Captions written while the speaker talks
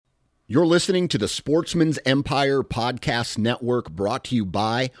You're listening to the Sportsman's Empire Podcast Network, brought to you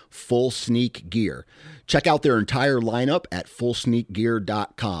by Full Sneak Gear. Check out their entire lineup at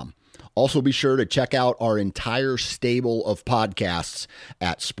fullsneakgear.com. Also be sure to check out our entire stable of podcasts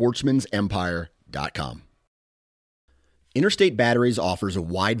at sportsmansempire.com. Interstate Batteries offers a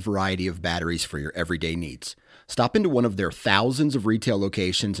wide variety of batteries for your everyday needs. Stop into one of their thousands of retail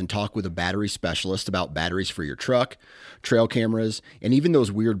locations and talk with a battery specialist about batteries for your truck, trail cameras, and even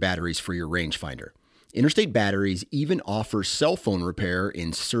those weird batteries for your rangefinder. Interstate Batteries even offers cell phone repair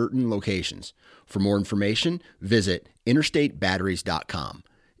in certain locations. For more information, visit interstatebatteries.com.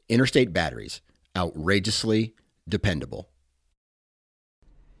 Interstate Batteries, outrageously dependable.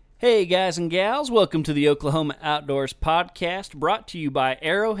 Hey guys and gals, welcome to the Oklahoma Outdoors Podcast, brought to you by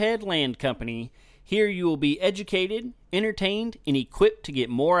Arrowhead Land Company. Here you will be educated, entertained, and equipped to get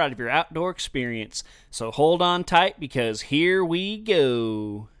more out of your outdoor experience. So hold on tight, because here we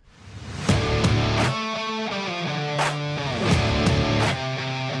go.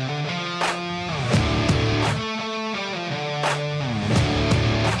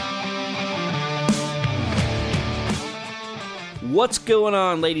 What's going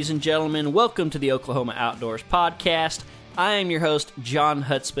on, ladies and gentlemen? Welcome to the Oklahoma Outdoors Podcast. I am your host, John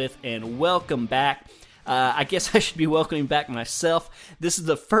Hudspeth, and welcome back. I guess I should be welcoming back myself. This is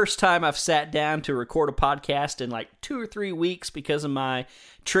the first time I've sat down to record a podcast in like 2 or 3 weeks because of my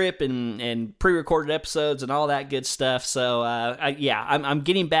trip and pre-recorded episodes and all that good stuff. So, I'm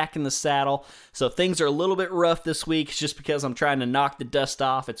getting back in the saddle. So things are a little bit rough this week. It's just because I'm trying to knock the dust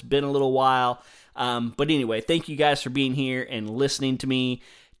off. It's been a little while. But anyway, thank you guys for being here and listening to me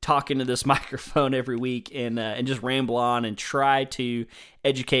talk into this microphone every week and just ramble on and try to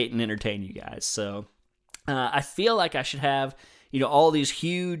educate and entertain you guys. So I feel like I should have, all these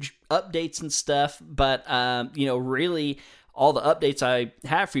huge updates and stuff, but, really all the updates I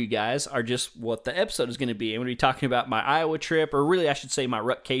have for you guys are just what the episode is going to be. I'm going to be talking about my Iowa trip, or really I should say my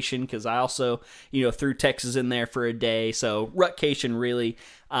rutcation, because I also, threw Texas in there for a day. So rutcation really,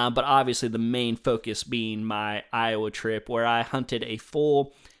 but obviously the main focus being my Iowa trip, where I hunted a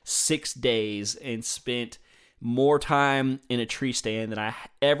full 6 days and spent more time in a tree stand than I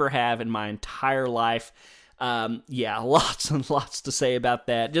ever have in my entire life. Lots and lots to say about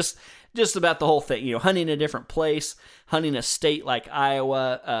that. Just about the whole thing, hunting a different place, hunting a state like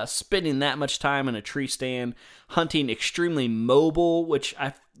Iowa, spending that much time in a tree stand, hunting extremely mobile, which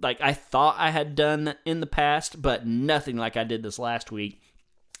I thought I had done in the past, but nothing like I did this last week.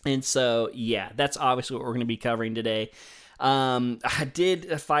 And so, that's obviously what we're going to be covering today. I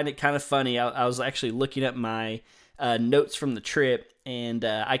did find it kind of funny. I was actually looking at my notes from the trip, and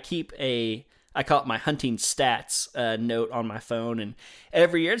I call it my hunting stats note on my phone, and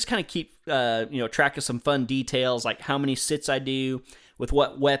every year I just kind of keep track of some fun details, like how many sits I do, with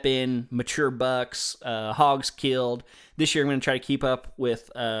what weapon, mature bucks, hogs killed. This year I'm going to try to keep up with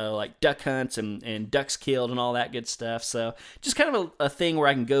like duck hunts and ducks killed and all that good stuff. So just kind of a thing where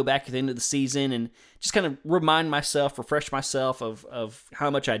I can go back at the end of the season and just kind of refresh myself of how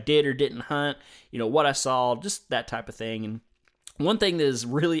much I did or didn't hunt, what I saw, just that type of thing. And one thing that is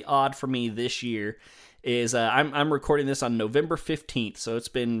really odd for me this year is I'm recording this on November 15th, so it's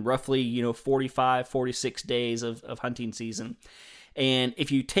been roughly 45, 46 days of hunting season. And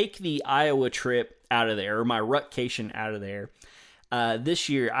if you take the Iowa trip out of there, or my rutcation out of there, this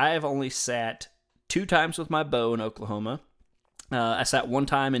year I have only sat 2 times with my bow in Oklahoma. I sat 1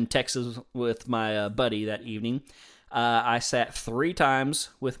 time in Texas with my buddy that evening. I sat 3 times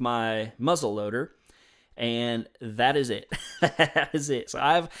with my muzzleloader. And that is it. That is it. So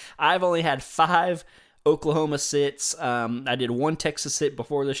I've only had 5 Oklahoma sits. I did 1 Texas sit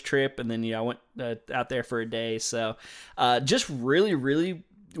before this trip, and then I went out there for a day. So just really, really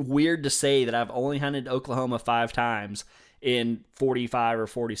weird to say that I've only hunted Oklahoma 5 times in 45 or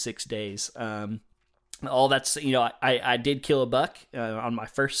 46 days. All that's I did kill a buck on my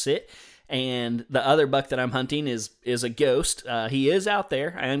first sit. And the other buck that I'm hunting is a ghost. He is out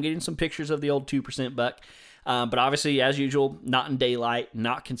there. I am getting some pictures of the old 2% buck. But obviously, as usual, not in daylight,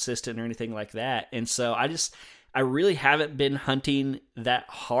 not consistent or anything like that. And so I really haven't been hunting that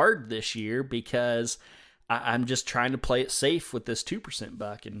hard this year because I'm just trying to play it safe with this 2%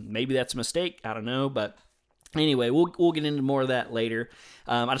 buck. And maybe that's a mistake. I don't know. But anyway, we'll get into more of that later.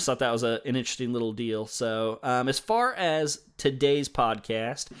 I just thought that was an interesting little deal. So as far as today's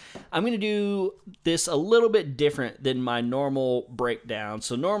podcast, I'm going to do this a little bit different than my normal breakdown.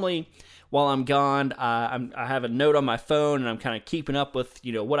 So normally, while I'm gone, I have a note on my phone, and I'm kind of keeping up with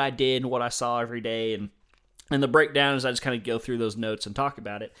what I did and what I saw every day. And the breakdown is I just kind of go through those notes and talk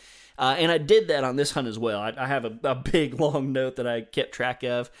about it. And I did that on this hunt as well. I have a big, long note that I kept track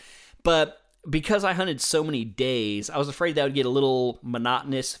of. But because I hunted so many days, I was afraid that would get a little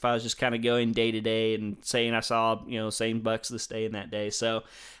monotonous if I was just kind of going day to day and saying I saw, same bucks this day and that day. So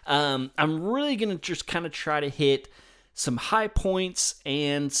I'm really going to just kind of try to hit some high points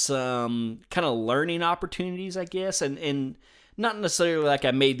and some kind of learning opportunities, I guess, and not necessarily like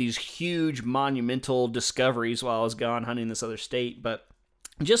I made these huge monumental discoveries while I was gone hunting this other state, but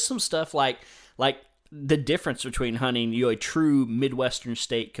just some stuff like the difference between hunting a true Midwestern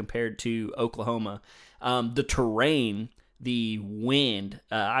state compared to Oklahoma. The terrain, the wind.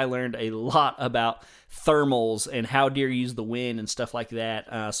 I learned a lot about thermals and how deer use the wind and stuff like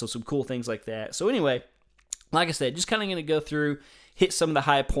that. So some cool things like that. So anyway, like I said, just kind of going to go through, hit some of the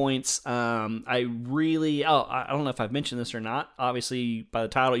high points. I don't know if I've mentioned this or not. Obviously, by the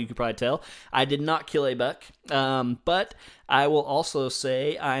title, you could probably tell. I did not kill a buck, but I will also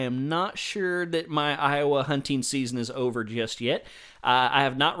say I am not sure that my Iowa hunting season is over just yet. I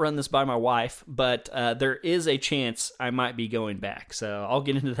have not run this by my wife, but there is a chance I might be going back. So I'll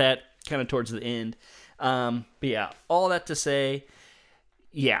get into that kind of towards the end. But yeah, all that to say,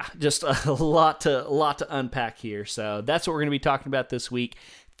 yeah, just a lot to unpack here. So that's what we're going to be talking about this week.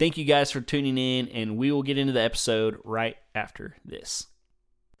 Thank you guys for tuning in, and we will get into the episode right after this.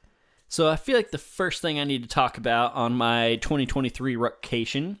 So I feel like the first thing I need to talk about on my 2023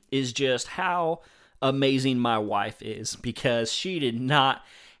 vacation is just how amazing my wife is, because she did not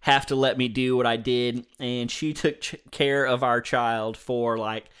have to let me do what I did, and she took care of our child for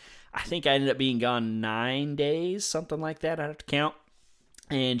I think I ended up being gone 9 days, something like that. I have to count.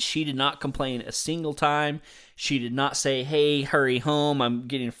 And she did not complain a single time. She did not say, hey, hurry home, I'm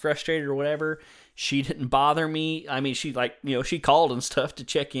getting frustrated or whatever. She didn't bother me. I mean, she she called and stuff to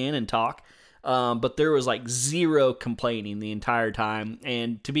check in and talk. But there was zero complaining the entire time.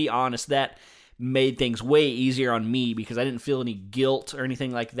 And to be honest, that made things way easier on me because I didn't feel any guilt or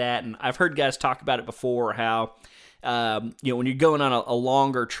anything like that. And I've heard guys talk about it before, how, when you're going on a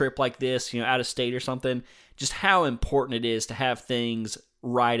longer trip like this, out of state or something, just how important it is to have things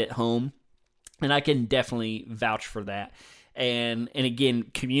right at home. And I can definitely vouch for that. And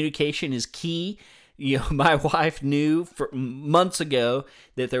again, communication is key. My wife knew for months ago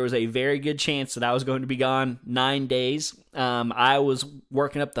that there was a very good chance that I was going to be gone 9 days. I was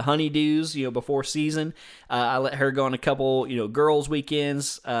working up the honeydews, before season. I let her go on a couple, girls'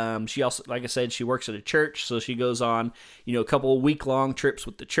 weekends. She also, like I said, she works at a church, so she goes on, a couple week-long trips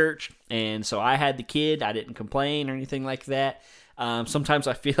with the church. And so I had the kid. I didn't complain or anything like that. Sometimes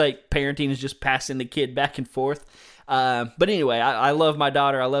I feel like parenting is just passing the kid back and forth. But anyway, I love my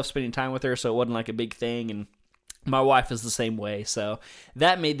daughter. I love spending time with her, so it wasn't like a big thing. And my wife is the same way. So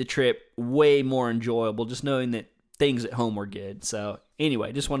that made the trip way more enjoyable, just knowing that things at home were good. So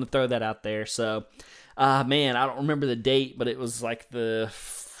anyway, just wanted to throw that out there. So, man, I don't remember the date, but it was like the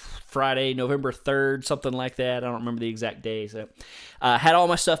Friday, November 3rd, something like that. I don't remember the exact day. So had all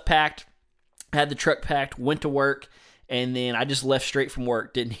my stuff packed, had the truck packed, went to work. And then I just left straight from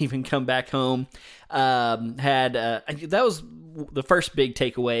work, didn't even come back home. That was the first big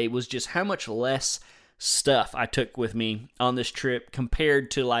takeaway, was just how much less stuff I took with me on this trip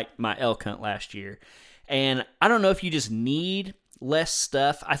compared to my elk hunt last year. And I don't know if you just need less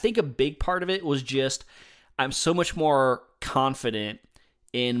stuff. I think a big part of it was just I'm so much more confident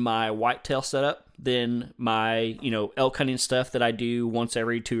in my whitetail setup than my, elk hunting stuff that I do once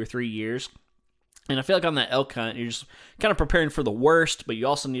every 2 or 3 years. And I feel like on that elk hunt, you're just kind of preparing for the worst, but you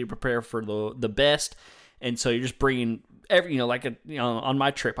also need to prepare for the best. And so you're just bringing on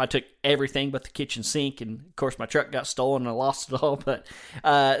my trip, I took everything but the kitchen sink, and of course my truck got stolen and I lost it all. But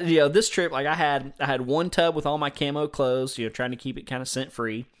this trip, I had one tub with all my camo clothes, trying to keep it kind of scent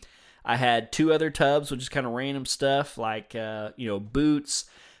free. I had 2 other tubs with just kind of random stuff like boots,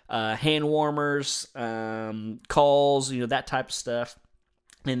 hand warmers, calls, that type of stuff.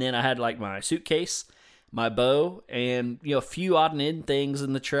 And then I had my suitcase, my bow, and a few odd and end things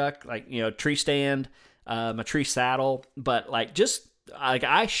in the truck, tree stand, my tree saddle. But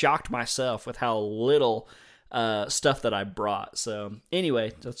I shocked myself with how little stuff that I brought. So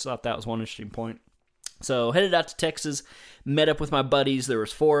anyway, just thought that was one interesting point. So headed out to Texas, met up with my buddies. There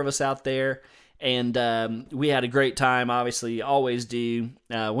was 4 of us out there, and we had a great time. Obviously, always do.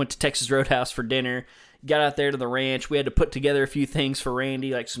 Went to Texas Roadhouse for dinner. Got out there to the ranch. We had to put together a few things for Randy,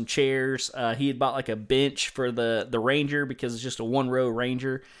 like some chairs. He had bought a bench for the Ranger because it's just a 1-row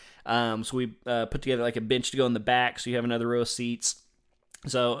Ranger. So we put together a bench to go in the back so you have another row of seats.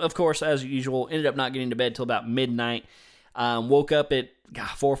 So, of course, as usual, ended up not getting to bed till about midnight. Woke up at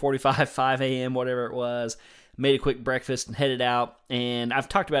 4:45, 5 a.m., whatever it was. Made a quick breakfast and headed out. And I've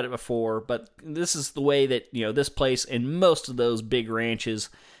talked about it before, but this is the way that, this place and most of those big ranches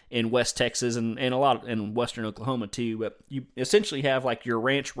in West Texas and a lot in western Oklahoma too. But you essentially have like your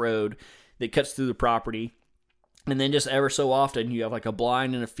ranch road that cuts through the property. And then just ever so often, you have like a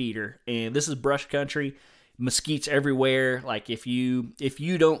blind and a feeder. And this is brush country, mesquites everywhere. Like if you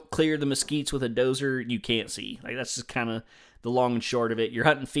don't clear the mesquites with a dozer, you can't see. Like that's just kind of the long and short of it. You're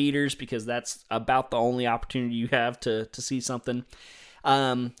hunting feeders because that's about the only opportunity you have to see something.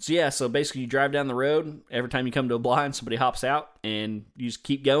 So basically you drive down the road. Every time you come to a blind, somebody hops out, and you just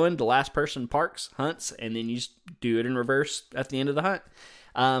keep going. The last person parks, hunts, and then you just do it in reverse at the end of the hunt.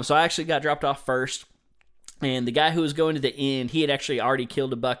 So I actually got dropped off first. And the guy who was going to the end, he had actually already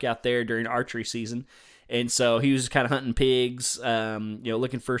killed a buck out there during archery season. And so he was kind of hunting pigs,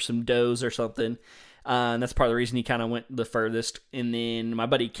 looking for some does or something. And that's part of the reason he kind of went the furthest. And then my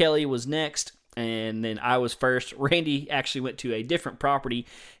buddy Kelly was next, and then I was first. Randy actually went to a different property.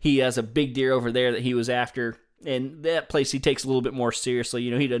 He has a big deer over there that he was after. And that place he takes a little bit more seriously.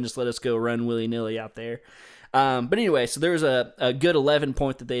 He doesn't just let us go run willy-nilly out there. But anyway, so there was a good 11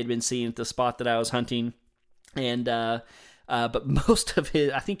 point that they had been seeing at the spot that I was hunting. And but most of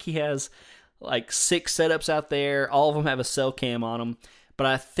his, I think he has like 6 setups out there. All of them have a cell cam on them, but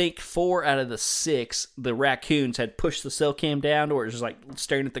I think 4 out of the 6, the raccoons had pushed the cell cam down to where it was just like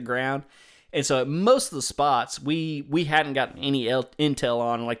staring at the ground. And so at most of the spots, we hadn't gotten any intel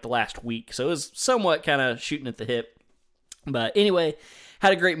on like the last week, so it was somewhat kind of shooting at the hip. But anyway,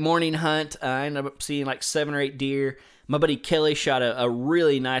 had a great morning hunt. I ended up seeing like 7 or 8 deer. My buddy Kelly shot a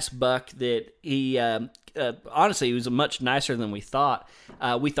really nice buck that he, honestly, he was much nicer than we thought.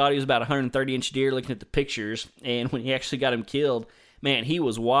 We thought he was about a 130-inch deer looking at the pictures, and when he actually got him killed, man, he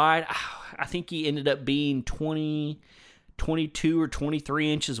was wide. I think he ended up being 22 or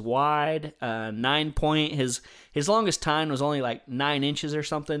 23 inches wide, 9 point. His longest tine was only like 9 inches or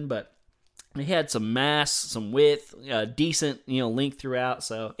something, but he had some mass, some width, decent, length throughout.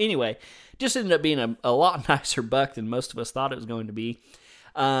 So anyway, just ended up being a lot nicer buck than most of us thought it was going to be.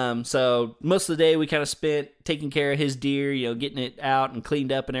 So most of the day we kind of spent taking care of his deer, getting it out and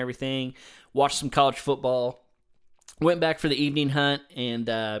cleaned up and everything. Watched some college football. Went back for the evening hunt and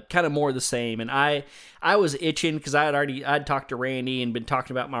kind of more of the same. And I was itching because I'd talked to Randy and been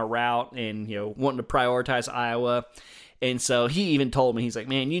talking about my route and wanting to prioritize Iowa. And so he even told me, he's like,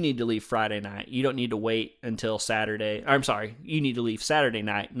 man, you need to leave Friday night. You don't need to wait until Saturday. I'm sorry, you need to leave Saturday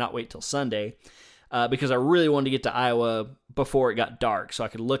night, not wait till Sunday. Because I really wanted to get to Iowa before it got dark so I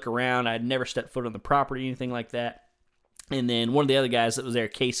could look around. I had never stepped foot on the property or anything like that. And then one of the other guys that was there,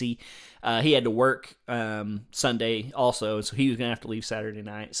 Casey, he had to work Sunday also, so he was going to have to leave Saturday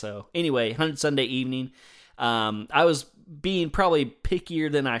night. So anyway, hunted Sunday evening. I was being probably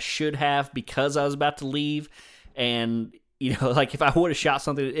pickier than I should have because I was about to leave. And, like if I would have shot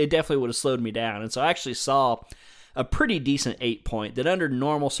something, it definitely would have slowed me down. And so I actually saw a pretty decent 8 point that under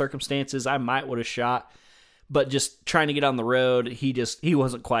normal circumstances I might would have shot, but just trying to get on the road, he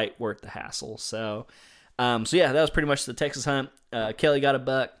wasn't quite worth the hassle. So that was pretty much the Texas hunt. Kelly got a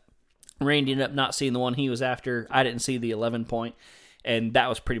buck. Randy ended up not seeing the one he was after. I didn't see the 11 point, and that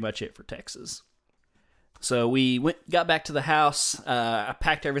was pretty much it for Texas. So we got back to the house. I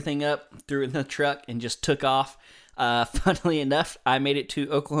packed everything up, threw it in the truck, and just took off. Funnily enough, I made it to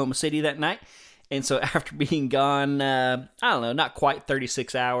Oklahoma City that night. And so after being gone, not quite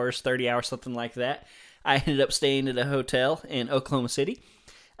 36 hours, 30 hours, something like that, I ended up staying at a hotel in Oklahoma City.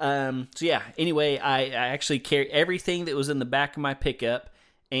 Anyway, I actually carried everything that was in the back of my pickup,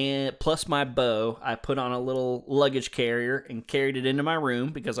 and plus my bow. I put on a little luggage carrier and carried it into my room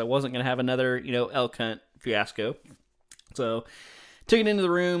because I wasn't going to have another, elk hunt fiasco. So took it into the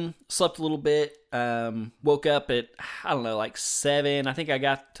room, slept a little bit, woke up at, like 7. I think I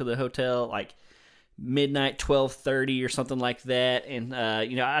got to the hotel like midnight, 12:30 or something like that. And,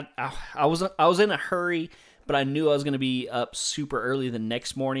 I was in a hurry, but I knew I was going to be up super early the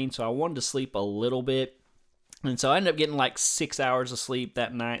next morning. So I wanted to sleep a little bit. And so I ended up getting like 6 hours of sleep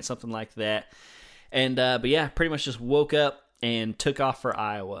that night, something like that. And, pretty much just woke up and took off for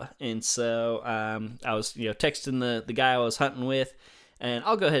Iowa. And so, I was, texting the guy I was hunting with, and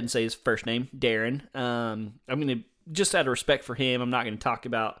I'll go ahead and say his first name, Darren. I'm going to, just out of respect for him, I'm not going to talk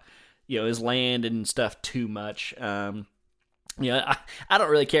about, his land and stuff too much. I don't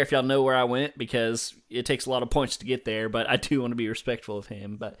really care if y'all know where I went because it takes a lot of points to get there, but I do want to be respectful of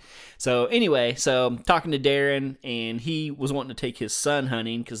him. But so anyway, talking to Darren, and he was wanting to take his son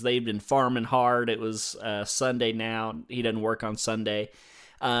hunting because they've been farming hard. It was Sunday now. He doesn't work on Sunday.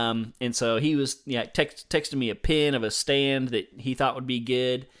 And so he was texting me a pin of a stand that he thought would be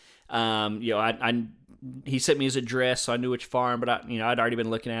good. He sent me his address, so I knew which farm, but I'd already been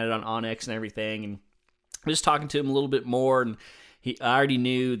looking at it on Onyx and everything, and just talking to him a little bit more, and I already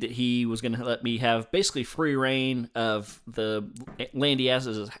knew that he was going to let me have basically free reign of the land he has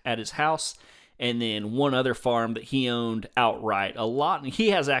at his house, and then one other farm that he owned outright. He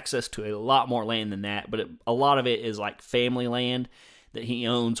has access to a lot more land than that, but a lot of it is like family land that he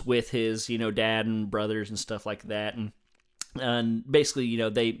owns with his, dad and brothers and stuff like that. And basically,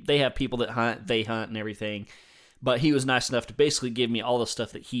 they have people that hunt, they hunt and everything. But he was nice enough to basically give me all the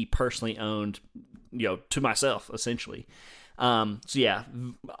stuff that he personally owned, to myself, essentially. So yeah,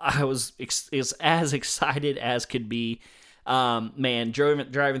 I was as excited as could be. Man,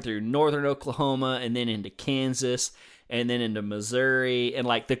 driving through northern Oklahoma and then into Kansas and then into Missouri, and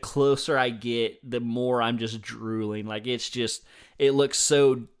like the closer I get, the more I'm just drooling. Like it looks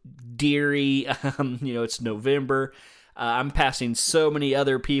so deery. It's November. I'm passing so many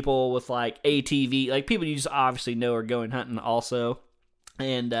other people with like ATV, like people you just obviously know are going hunting also.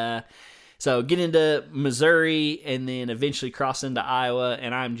 And so get into Missouri and then eventually cross into Iowa,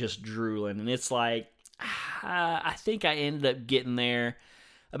 and I'm just drooling. And it's like, I think I ended up getting there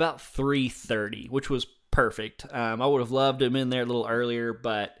about 3:30, which was perfect. I would have loved to have been there a little earlier,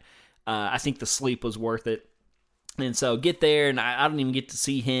 but I think the sleep was worth it. And so get there, and I don't even get to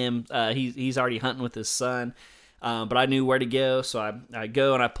see him. He's already hunting with his son. But I knew where to go, so I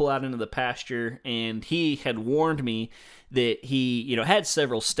go and I pull out into the pasture, and he had warned me that he, had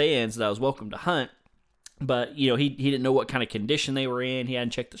several stands that I was welcome to hunt, but, he didn't know what kind of condition they were in. He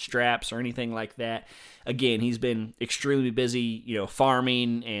hadn't checked the straps or anything like that. Again, he's been extremely busy,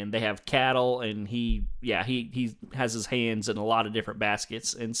 farming, and they have cattle, and he has his hands in a lot of different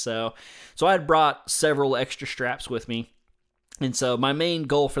baskets. And so I had brought several extra straps with me. And so my main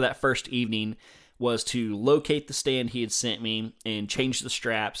goal for that first evening was to locate the stand he had sent me and change the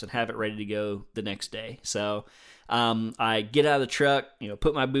straps and have it ready to go the next day. So I get out of the truck,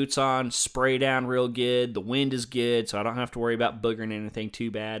 put my boots on, spray down real good. The wind is good, so I don't have to worry about boogering anything too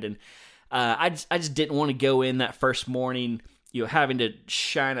bad. And I just didn't want to go in that first morning, having to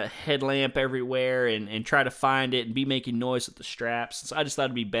shine a headlamp everywhere and try to find it and be making noise with the straps. So I just thought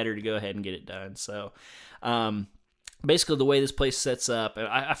it'd be better to go ahead and get it done. So basically, the way this place sets up,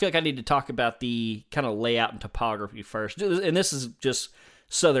 I feel like I need to talk about the kind of layout and topography first. And this is just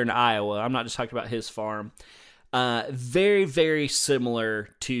southern Iowa. I'm not just talking about his farm. Very, very similar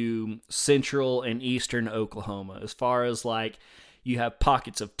to central and eastern Oklahoma as far as like you have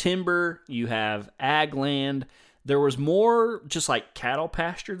pockets of timber, you have ag land. There was more just like cattle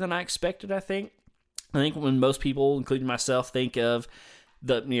pasture than I expected, I think. I think when most people, including myself, think of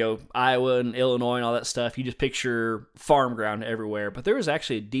the Iowa and Illinois and all that stuff, you just picture farm ground everywhere. But there was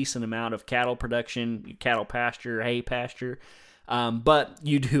actually a decent amount of cattle production, cattle pasture, hay pasture. But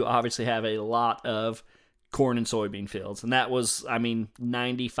you do obviously have a lot of corn and soybean fields. And that was,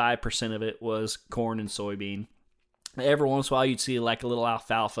 95% of it was corn and soybean. Every once in a while you'd see like a little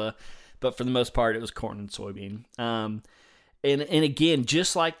alfalfa, but for the most part it was corn and soybean. And again,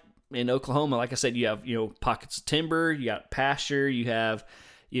 just like in Oklahoma, like I said, you have, pockets of timber, you got pasture, you have,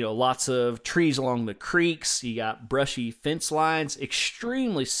 lots of trees along the creeks, you got brushy fence lines,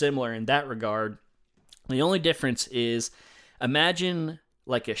 extremely similar in that regard. The only difference is, imagine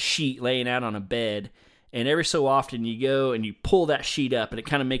like a sheet laying out on a bed, and every so often you go and you pull that sheet up, and it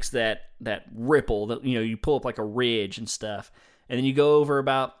kind of makes that ripple that, you pull up like a ridge and stuff. And then you go over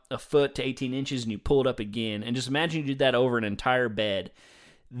about a foot to 18 inches and you pull it up again. And just imagine you did that over an entire bed.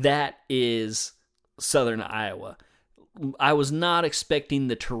 That is southern Iowa. I was not expecting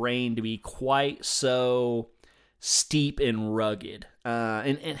the terrain to be quite so steep and rugged.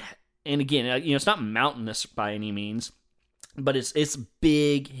 And again, it's not mountainous by any means, but it's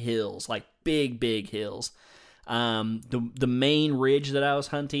big hills, like big hills. The main ridge that I was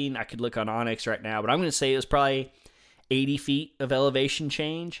hunting, I could look on Onyx right now, but I'm going to say it was probably 80 feet of elevation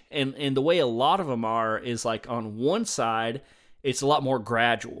change. And the way a lot of them are is like on one side, it's a lot more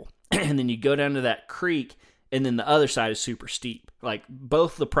gradual. And then you go down to that creek, and then the other side is super steep. Like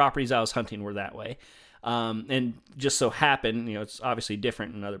both the properties I was hunting were that way. And just so happened, it's obviously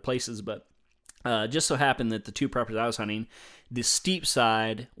different in other places, but just so happened that the two properties I was hunting, the steep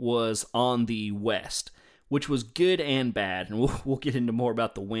side was on the west, which was good and bad. And we'll get into more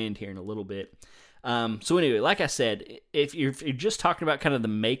about the wind here in a little bit. So anyway, like I said, if you're just talking about kind of the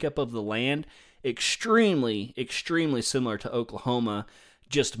makeup of the land, extremely similar to Oklahoma,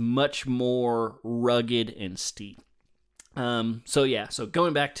 just much more rugged and steep. So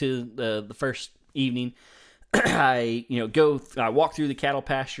going back to the first evening, I walk through the cattle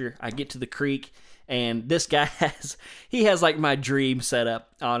pasture, I get to the creek, and this guy has like my dream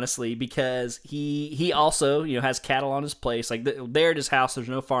setup, honestly, because he also, has cattle on his place. Like there at his house, there's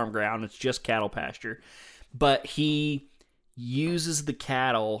no farm ground, it's just cattle pasture. But he uses the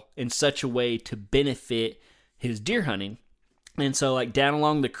cattle in such a way to benefit his deer hunting. And so, like, down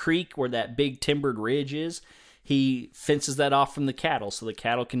along the creek where that big timbered ridge is, he fences that off from the cattle, so the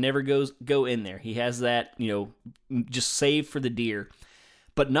cattle can never go in there. He has that, just saved for the deer.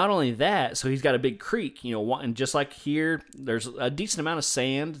 But not only that, so he's got a big creek, and just like here, there's a decent amount of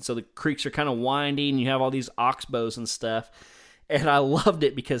sand, so the creeks are kind of winding, you have all these oxbows and stuff. And I loved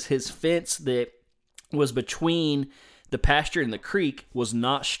it because his fence that was between the pasture and the creek was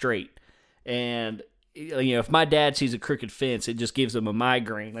not straight. And if my dad sees a crooked fence, it just gives him a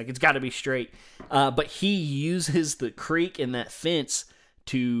migraine. Like, it's got to be straight. But he uses the creek and that fence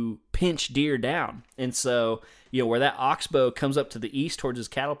to pinch deer down. And so, where that oxbow comes up to the east towards his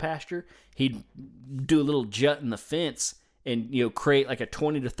cattle pasture, he'd do a little jut in the fence and, create like a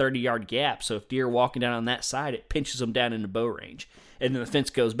 20 to 30 yard gap. So if deer are walking down on that side, it pinches them down into bow range. And then the fence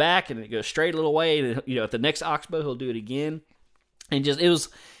goes back and it goes straight a little way. And, at the next oxbow, he'll do it again. And just,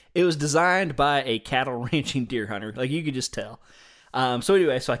 it was designed by a cattle ranching deer hunter. Like, you could just tell. So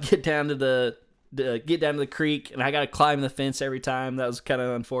anyway, so I get down to the creek, and I got to climb the fence every time. That was kind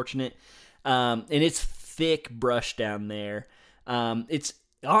of unfortunate. And it's thick brush down there. It's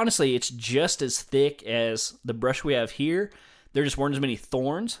just as thick as the brush we have here. There just weren't as many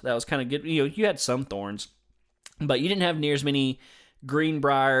thorns. That was kind of good. You had some thorns, but you didn't have near as many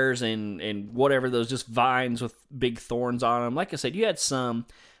greenbriers and whatever, those just vines with big thorns on them. Like I said, you had some.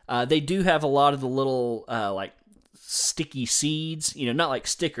 They do have a lot of the little, like, sticky seeds, not like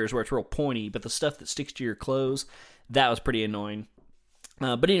stickers where it's real pointy, but the stuff that sticks to your clothes, that was pretty annoying.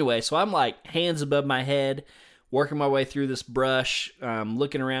 But anyway, so I'm like hands above my head, working my way through this brush,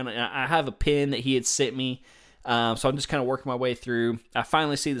 looking around, and I have a pin that he had sent me, so I'm just kind of working my way through. I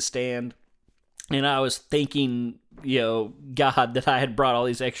finally see the stand, and I was thanking, God, that I had brought all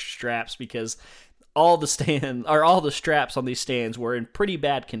these extra straps, because all the straps on these stands were in pretty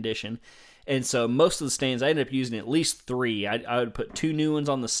bad condition. And so most of the stands, I ended up using at least 3. I would put 2 new ones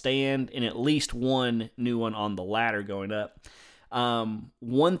on the stand and at least 1 new one on the ladder going up.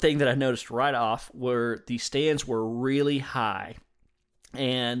 One thing that I noticed right off were the stands were really high.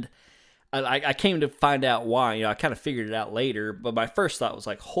 And I came to find out why. I kind of figured it out later, but my first thought was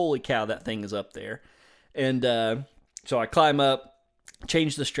like, holy cow, that thing is up there. And so I climb up,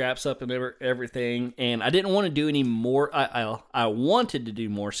 change the straps up and everything, and I didn't want to do any more. I wanted to do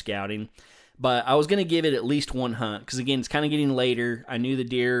more scouting, but I was going to give it at least one hunt, because again, it's kind of getting later. I knew the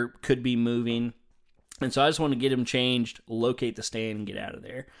deer could be moving, and so I just wanted to get them changed, locate the stand, and get out of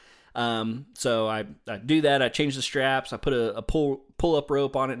there. So I do that. I change the straps. I put a pull-up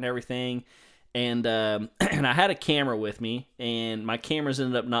rope on it and everything, and and I had a camera with me, and my cameras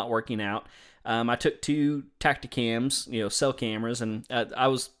ended up not working out. I took 2 Tacticams, cell cameras, and I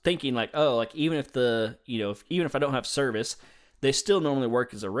was thinking even if even if I don't have service, they still normally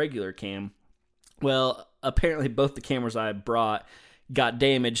work as a regular cam. Well, apparently both the cameras I brought got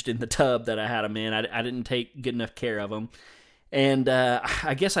damaged in the tub that I had them in. I didn't take good enough care of them, and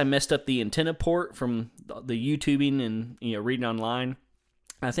I guess I messed up the antenna port from the YouTubing and reading online.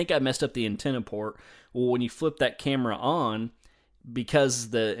 I think I messed up the antenna port. Well, when you flip that camera on,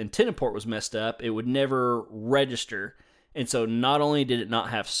 because the antenna port was messed up, it would never register. And so not only did it not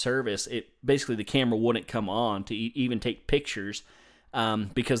have service, basically the camera wouldn't come on to even take pictures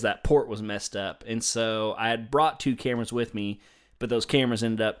because that port was messed up. And so I had brought 2 cameras with me, but those cameras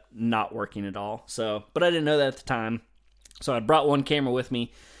ended up not working at all. But I didn't know that at the time. So I brought 1 camera with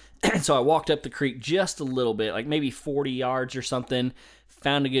me. And so I walked up the creek just a little bit, like maybe 40 yards or something,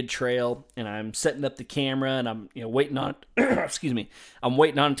 found a good trail, and I'm setting up the camera, and I'm waiting on it. Excuse me. I'm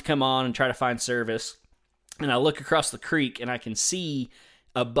waiting on it to come on and try to find service. And I look across the creek, and I can see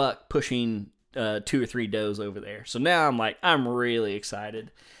a buck pushing 2 or 3 does over there. So now I'm really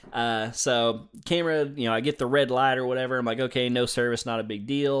excited. So camera, I get the red light or whatever. I'm like, okay, no service, not a big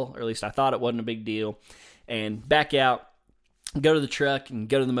deal, or at least I thought it wasn't a big deal. And back out, go to the truck and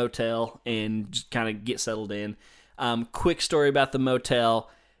go to the motel and just kind of get settled in. Quick story about the motel.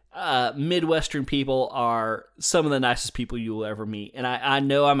 Midwestern people are some of the nicest people you will ever meet. And I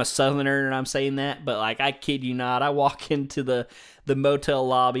know I'm a Southerner and I'm saying that, but I kid you not, I walk into the motel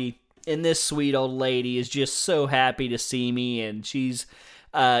lobby and this sweet old lady is just so happy to see me, and she's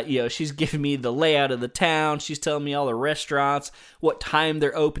she's giving me the layout of the town. She's telling me all the restaurants, what time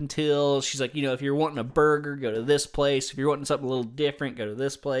they're open till. She's like, if you're wanting a burger, go to this place. If you're wanting something a little different, go to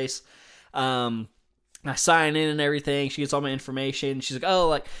this place. I sign in and everything. She gets all my information. She's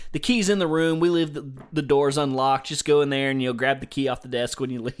like, the key's in the room. We leave the doors unlocked. Just go in there and, grab the key off the desk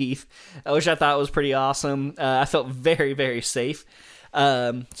when you leave, which I thought was pretty awesome. I felt very, very safe.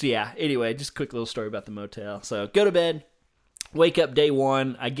 So yeah, anyway, just a quick little story about the motel. So go to bed. wake up day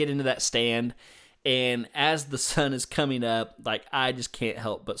one, I get into that stand, and as the sun is coming up, like, I just can't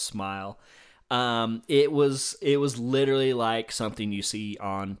help but smile. It was literally like something you see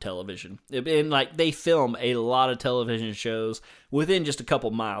on television. And like, they film a lot of television shows within just a couple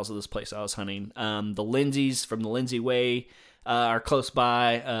miles of this place I was hunting. The Lindsays from the Lindsay Way are close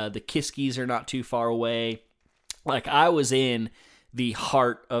by. The Kiskies are not too far away. Like, I was in the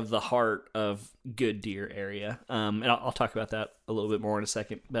heart of good deer area. And I'll talk about that a little bit more in a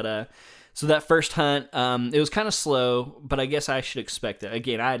second. But so that first hunt, it was kind of slow, but I guess I should expect it.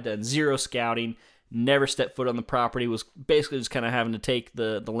 Again, I had done zero scouting, never stepped foot on the property, was basically just kind of having to take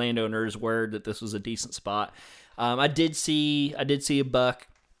the landowner's word that this was a decent spot. I did see a buck,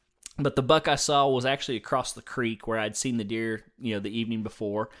 but the buck I saw was actually across the creek where I'd seen the deer, the evening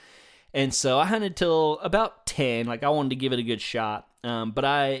before. And so I hunted till about 10. Like, I wanted to give it a good shot. But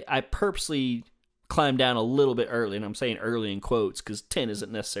I purposely climbed down a little bit early, and I'm saying early in quotes because 10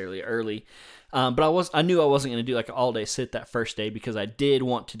 isn't necessarily early. But I knew I wasn't going to do like an all-day sit that first day because I did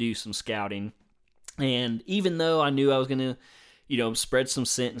want to do some scouting. And even though I knew I was going to, spread some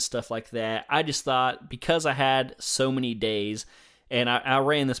scent and stuff like that, I just thought, because I had so many days, and I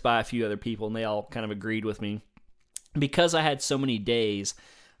ran this by a few other people, and they all kind of agreed with me. Because I had so many days,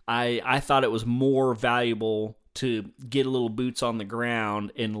 I thought it was more valuable to get a little boots on the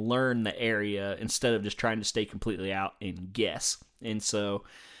ground and learn the area instead of just trying to stay completely out and guess. And so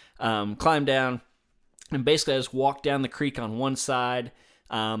climbed down, and basically I just walked down the creek on one side.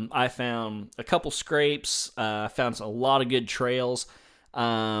 I found a couple scrapes, found a lot of good trails,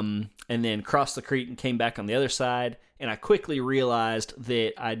 and then crossed the creek and came back on the other side. And I quickly realized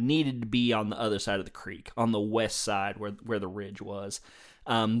that I needed to be on the other side of the creek, on the west side where the ridge was.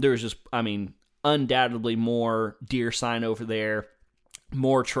 There was just, undoubtedly more deer sign over there,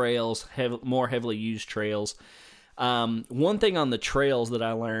 more trails, more heavily used trails. One thing on the trails that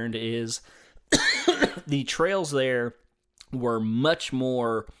I learned is the trails there were much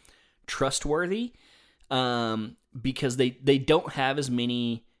more trustworthy because they don't have as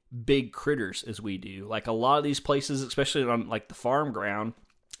many big critters as we do. Like, a lot of these places, especially on like the farm ground,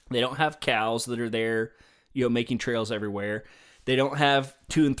 they don't have cows that are there, making trails everywhere. They don't have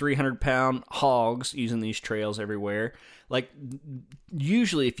 200 and 300 pound hogs using these trails everywhere. Like,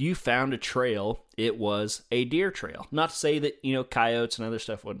 usually if you found a trail, it was a deer trail. Not to say that, coyotes and other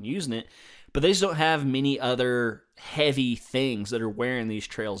stuff wasn't using it, but they just don't have many other heavy things that are wearing these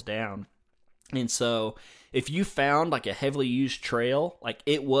trails down. And so if you found like a heavily used trail, like,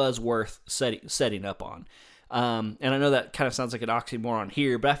 it was worth setting up on. And I know that kind of sounds like an oxymoron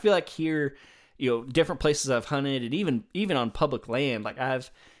here, but I feel like here, different places I've hunted, and even on public land, like,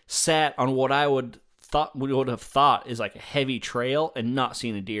 I've sat on what I would have thought is like a heavy trail and not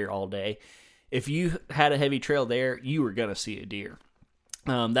seen a deer all day. If you had a heavy trail there, you were gonna see a deer.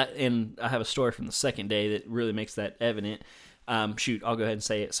 And I have a story from the second day that really makes that evident. I'll go ahead and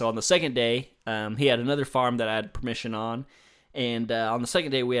say it. So on the second day, he had another farm that I had permission on. And on the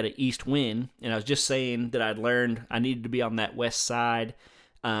second day, we had an east wind. And I was just saying that I'd learned I needed to be on that west side,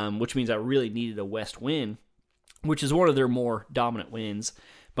 which means I really needed a west wind, which is one of their more dominant winds.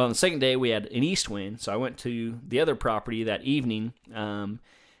 But on the second day, we had an east wind. So I went to the other property that evening,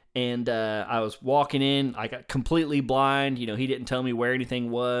 and I was walking in. I got completely blind. He didn't tell me where anything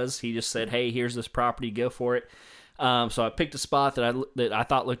was. He just said, "Hey, here's this property. Go for it." So I picked a spot that I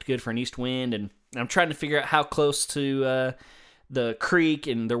thought looked good for an east wind, and I'm trying to figure out how close to the creek,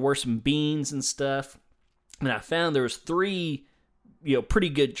 and there were some beans and stuff. And I found there was 3, pretty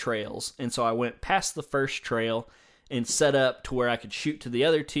good trails. And so I went past the first trail and set up to where I could shoot to the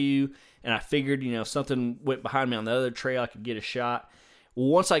other 2. And I figured, if something went behind me on the other trail, I could get a shot. Well,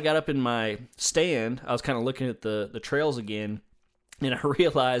 once I got up in my stand, I was kind of looking at the trails again, and I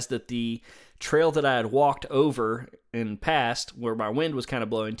realized that the trail that I had walked over and past, where my wind was kind of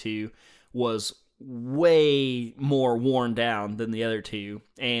blowing to, was way more worn down than the other 2.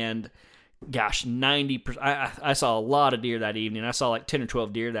 And gosh, 90%. I saw a lot of deer that evening. I saw like 10 or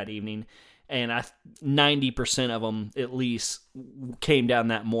 12 deer that evening, and 90% of them at least came down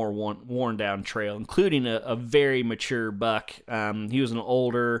that more worn down trail, including a very mature buck. He was an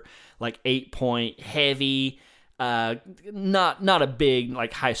older, like 8-point, heavy, not a big,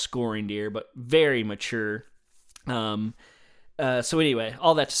 like, high scoring deer, but very mature. So anyway,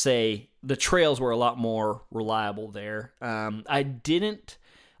 all that to say, the trails were a lot more reliable there.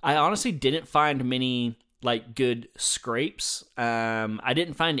 I honestly didn't find many like good scrapes. I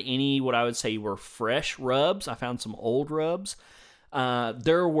didn't find any what I would say were fresh rubs. I found some old rubs.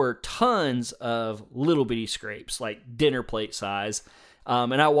 There were tons of little bitty scrapes, like dinner plate size.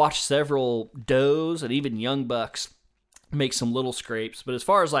 And I watched several does and even young bucks make some little scrapes. But as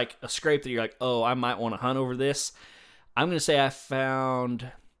far as like a scrape that you're like, oh, I might want to hunt over this, I'm going to say I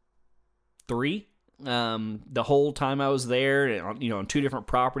found 3 the whole time I was there, on 2 different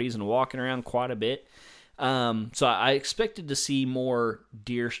properties and walking around quite a bit. So I expected to see more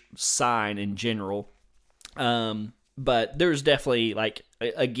deer sign in general. But there's definitely, like,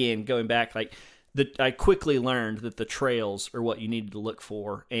 again, going back, like, I quickly learned that the trails are what you needed to look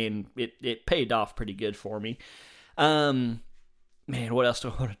for, and it paid off pretty good for me. Man, what else do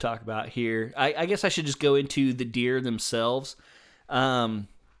I want to talk about here? I guess I should just go into the deer themselves. I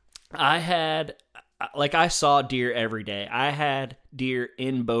saw deer every day. I had deer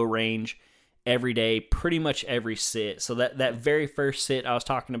in bow range every day, pretty much every sit. So that very first sit I was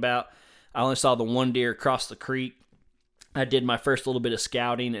talking about, I only saw the one deer across the creek. I did my first little bit of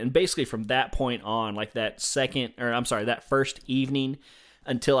scouting, and basically from that point on, like that first evening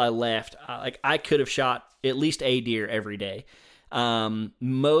until I left, I could have shot at least a deer every day.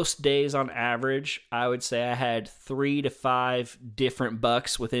 Most days on average, I would say I had 3 to 5 different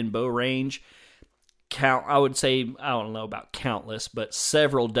bucks within bow range. I would say, I don't know about countless, but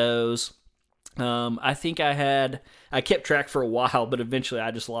several does. I think I kept track for a while, but eventually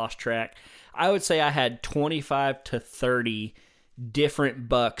I just lost track. I would say I had 25 to 30 different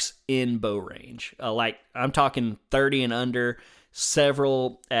bucks in bow range. I'm talking 30 and under,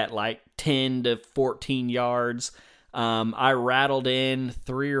 several at like 10 to 14 yards. I rattled in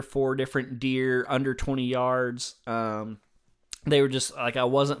 3 or 4 different deer under 20 yards. They were just like, I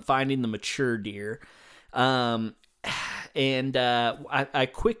wasn't finding the mature deer. I wouldn't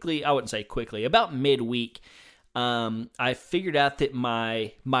say quickly, about midweek, I figured out that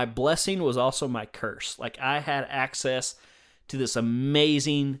my blessing was also my curse. Like, I had access to this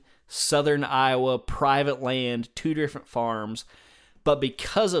amazing southern Iowa private land, 2 different farms, but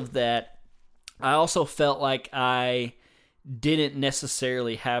because of that, I also felt like I didn't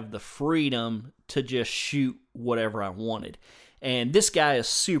necessarily have the freedom to just shoot whatever I wanted. And this guy is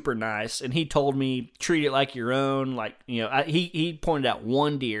super nice, and he told me, treat it like your own. Like, he pointed out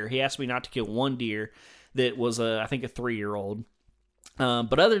one deer. He asked me not to kill one deer that was I think a 3-year-old.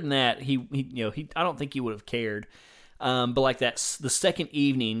 But other than that, I don't think he would have cared. But like the second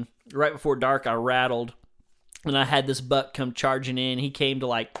evening, right before dark, I rattled, and I had this buck come charging in. He came to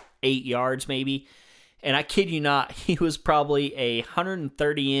like 8 yards maybe, and I kid you not, he was probably a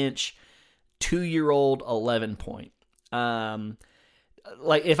 130-inch 2-year-old 11-point.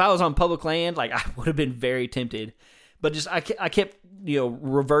 Like, if I was on public land, like, I would have been very tempted, but just I kept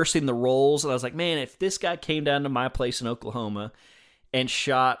reversing the roles, and I was like, man, if this guy came down to my place in Oklahoma and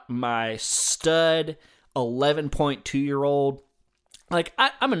shot my stud 11-point 2-year-old, like,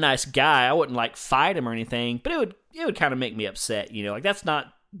 I'm a nice guy, I wouldn't like fight him or anything, but it would kind of make me upset, like, that's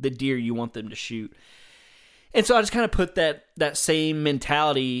not the deer you want them to shoot. And so I just kind of put that same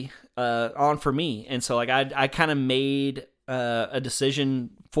mentality on for me. And so, like, I kind of made a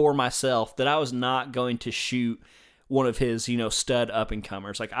decision for myself that I was not going to shoot one of his, stud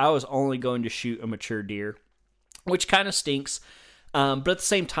up-and-comers. Like, I was only going to shoot a mature deer, which kind of stinks. But at the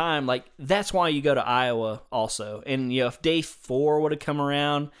same time, like, that's why you go to Iowa also. And, if day 4 would have come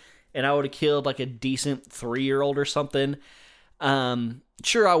around and I would have killed, like, a decent 3-year-old or something,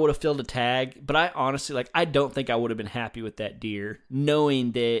 sure, I would have filled a tag, but I honestly, like, I don't think I would have been happy with that deer,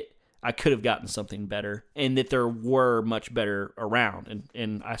 knowing that I could have gotten something better, and that there were much better around,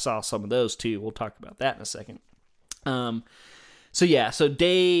 and I saw some of those too. We'll talk about that in a second. So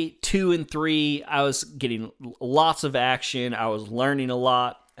day 2 and 3, I was getting lots of action. I was learning a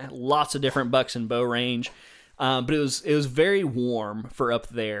lot, lots of different bucks in bow range. But it was very warm for up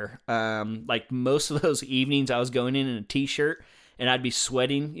there. Like, most of those evenings, I was going in a t-shirt, and I'd be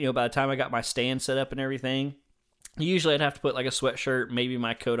sweating, by the time I got my stand set up and everything. Usually I'd have to put like a sweatshirt, maybe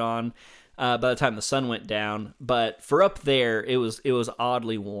my coat on, by the time the sun went down. But for up there, it was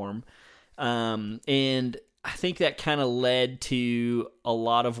oddly warm. And I think that kind of led to a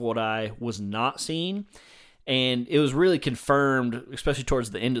lot of what I was not seeing. And it was really confirmed, especially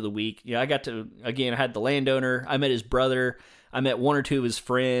towards the end of the week. I got to, again, I had the landowner, I met his brother, I met 1 or 2 of his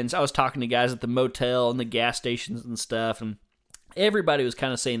friends. I was talking to guys at the motel and the gas stations and stuff, and everybody was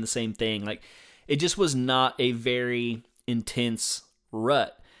kind of saying the same thing. Like, it just was not a very intense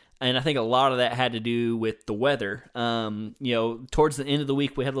rut. And I think a lot of that had to do with the weather. Towards the end of the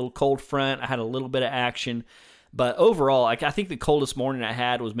week, we had a little cold front. I had a little bit of action. But overall, like, I think the coldest morning I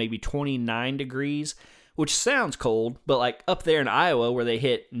had was maybe 29 degrees, which sounds cold. But, like, up there in Iowa where they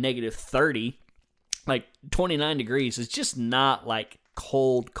hit negative 30, like, 29 degrees is just not, like,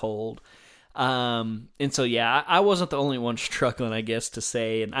 cold. And so, yeah, I wasn't the only one struggling, I guess, to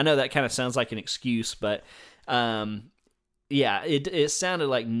say, and I know that kind of sounds like an excuse, but, yeah, it sounded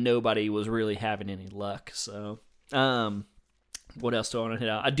like nobody was really having any luck. So, what else do I want to hit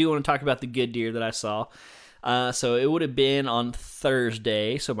out? I do want to talk about the good deer that I saw. So it would have been on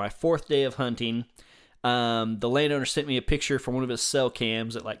Thursday, so my 4th day of hunting. The landowner sent me a picture from one of his cell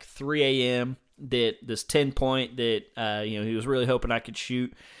cams at like 3 a.m. that this 10 point that he was really hoping I could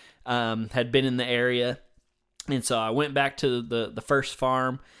shoot had been in the area. And so I went back to the first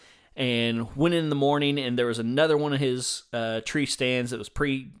farm and went in the morning, and there was another one of his tree stands that was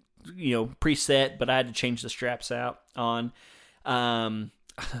preset, but I had to change the straps out on.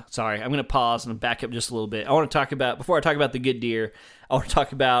 Sorry, I'm going to pause and back up just a little bit. I want to talk about, before I talk about the good deer, I want to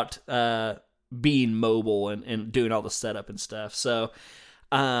talk about being mobile and doing all the setup and stuff. So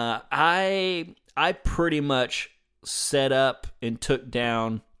I pretty much set up and took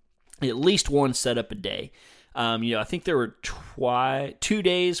down at least one setup a day. I think there were 2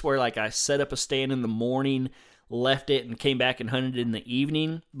 days where like I set up a stand in the morning, left it, and came back and hunted in the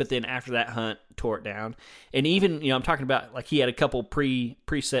evening. But then after that hunt, tore it down. And even, I'm talking about like he had a couple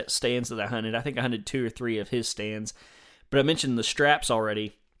preset stands that I hunted. I think I hunted 2 or 3 of his stands. But I mentioned the straps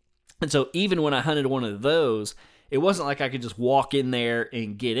already. And so even when I hunted one of those, it wasn't like I could just walk in there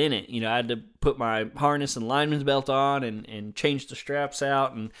and get in it. I had to put my harness and lineman's belt on and change the straps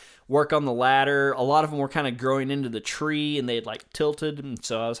out and work on the ladder. A lot of them were kind of growing into the tree and they had like tilted. And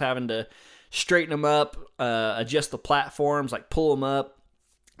so I was having to straighten them up, adjust the platforms, like pull them up.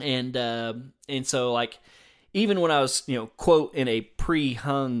 And so like, even when I was, quote, in a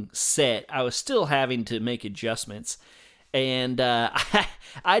pre-hung set, I was still having to make adjustments. And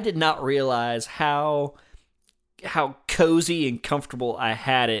I did not realize how cozy and comfortable I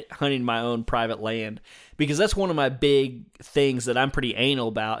had it hunting my own private land, because that's one of my big things that I'm pretty anal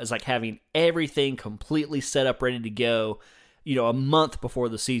about, is like having everything completely set up, ready to go, a month before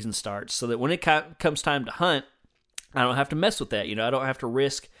the season starts, so that when it comes time to hunt, I don't have to mess with that. I don't have to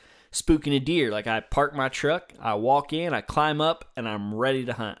risk spooking a deer. Like, I park my truck, I walk in, I climb up, and I'm ready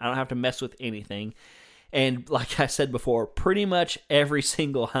to hunt. I don't have to mess with anything. And like I said before, pretty much every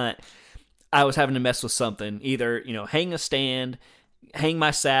single hunt, I was having to mess with something. Either, hang a stand, hang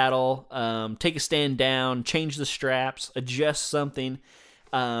my saddle, take a stand down, change the straps, adjust something.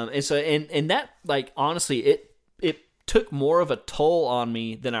 And so, and that, like, honestly, it took more of a toll on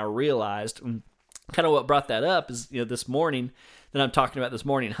me than I realized. And kind of what brought that up is, this morning that I'm talking about, this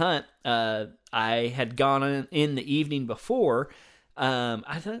morning hunt, I had gone in the evening before.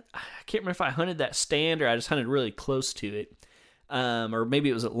 I can't remember if I hunted that stand or I just hunted really close to it. Or maybe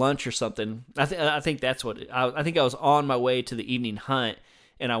it was at lunch or something. I think that's what I think I was on my way to the evening hunt,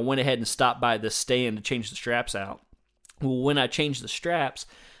 and I went ahead and stopped by this stand to change the straps out. Well, when I changed the straps,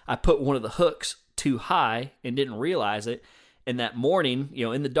 I put one of the hooks too high and didn't realize it. And that morning,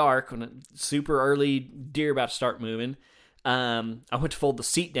 in the dark, when it's super early, deer about to start moving, I went to fold the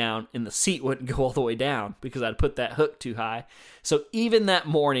seat down, and the seat wouldn't go all the way down because I'd put that hook too high. So even that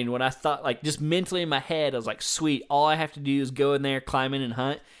morning, when I thought, like, just mentally in my head, I was like, sweet, all I have to do is go in there, climb in, and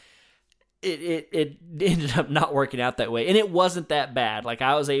hunt. It ended up not working out that way. And it wasn't that bad. Like,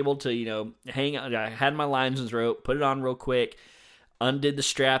 I was able to, hang on. I had my lineman's rope, put it on real quick, undid the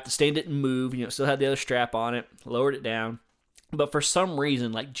strap. The stand didn't move, still had the other strap on it, lowered it down. But for some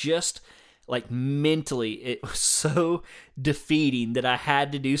reason, mentally, it was so defeating that I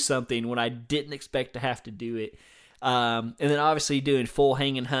had to do something when I didn't expect to have to do it. And then obviously doing full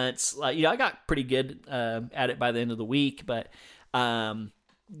hanging hunts, I got pretty good at it by the end of the week, but I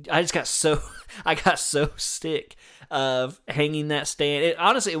just got so sick of hanging that stand.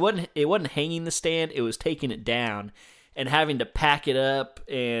 Honestly, it wasn't hanging the stand; it was taking it down and having to pack it up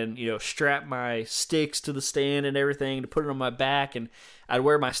and strap my sticks to the stand and everything to put it on my back. And I'd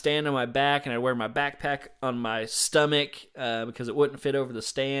wear my stand on my back and I'd wear my backpack on my stomach because it wouldn't fit over the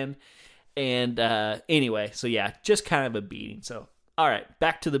stand. And anyway, so yeah, just kind of a beating. So, all right,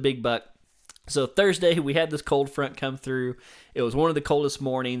 back to the big buck. So Thursday, we had this cold front come through. It was one of the coldest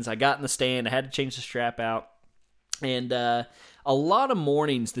mornings. I got in the stand. I had to change the strap out. And a lot of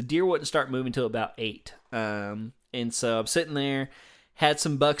mornings, the deer wouldn't start moving until about 8. And so I'm sitting there, had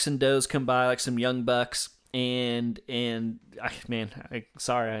some bucks and does come by, like some young bucks. Sorry,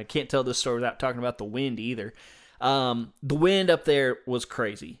 I can't tell this story without talking about the wind either. The wind up there was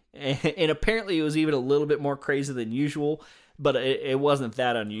crazy. And apparently it was even a little bit more crazy than usual, but it wasn't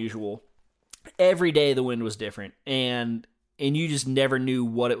that unusual. Every day the wind was different, and you just never knew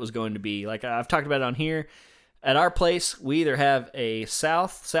what it was going to be. Like I've talked about it on here, at our place, we either have a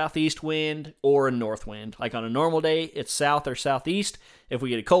southeast wind or a north wind. Like on a normal day, it's south or southeast. If we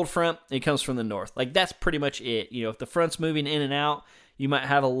get a cold front, it comes from the north. Like that's pretty much it. If the front's moving in and out, you might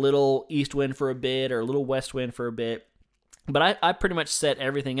have a little east wind for a bit or a little west wind for a bit. But I pretty much set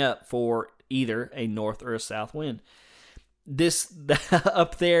everything up for either a north or a south wind. This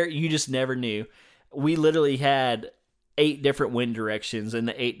up there, you just never knew. We literally had 8 different wind directions in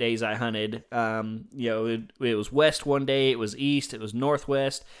the 8 days I hunted. It was west one day, it was east, it was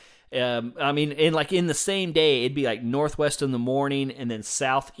northwest. In the same day, it'd be like northwest in the morning and then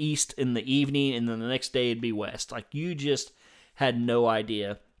southeast in the evening, and then the next day it'd be west. Like, you just had no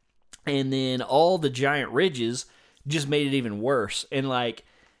idea. And then all the giant ridges just made it even worse. And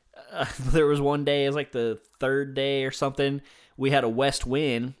there was one day, it was like the 3rd day or something, we had a west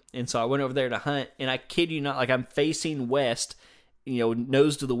wind, and so I went over there to hunt, and I kid you not, like, I'm facing west,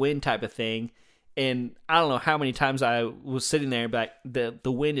 nose to the wind type of thing, and I don't know how many times I was sitting there, but the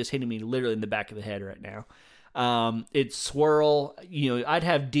wind is hitting me literally in the back of the head right now. It'd swirl, I'd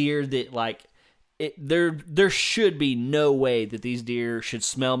have deer that, there should be no way that these deer should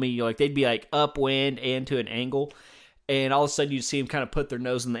smell me. They'd be upwind and to an angle, and all of a sudden you'd see them kind of put their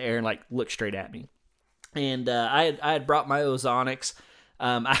nose in the air and look straight at me. And I had brought my Ozonics.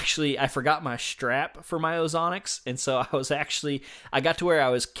 Actually, I forgot my strap for my Ozonics, and so I got to where I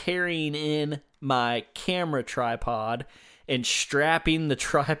was carrying in my camera tripod and strapping the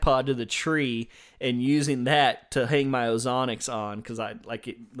tripod to the tree and using that to hang my Ozonics on, because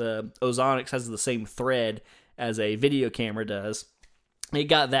the Ozonics has the same thread as a video camera does. It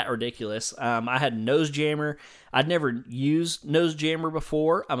got that ridiculous. I had nose jammer. I'd never used nose jammer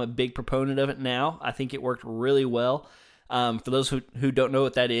before. I'm a big proponent of it now. I think it worked really well. For those who don't know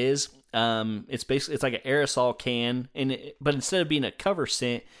what that is, it's like an aerosol can, but instead of being a cover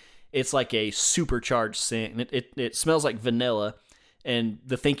scent, it's like a supercharged scent, and it smells like vanilla. And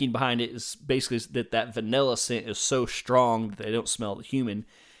the thinking behind it is basically that vanilla scent is so strong that they don't smell the human.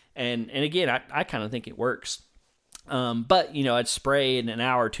 And again, I kind of think it works. But I'd spray, and an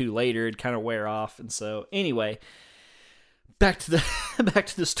hour or two later it'd kind of wear off. And so anyway, back to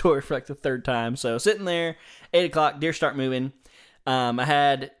the story for the 3rd time. So sitting there, 8 o'clock, deer start moving. I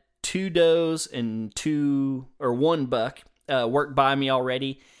had 2 does and 1 buck work by me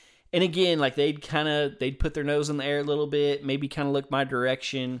already. And again, they'd put their nose in the air a little bit, maybe kind of look my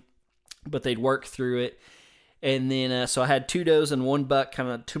direction, but they'd work through it. And then, so I had 2 does and 1 buck kind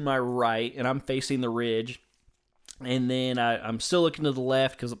of to my right, and I'm facing the ridge. And then I'm still looking to the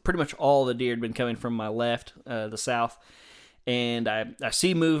left, because pretty much all the deer had been coming from my left, the south. And I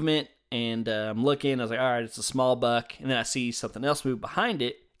see movement, and I'm looking. I was like, all right, it's a small buck. And then I see something else move behind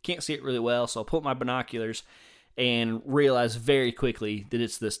it. Can't see it really well, so I'll put my binoculars and realize very quickly that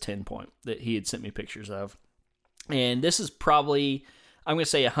it's this 10-point that he had sent me pictures of. And this is probably, I'm going to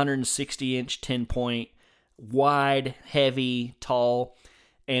say, 160-inch 10-point, wide, heavy, tall.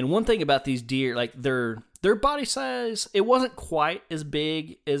 And one thing about these deer, their body size, it wasn't quite as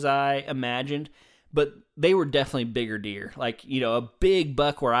big as I imagined, but they were definitely bigger deer. A big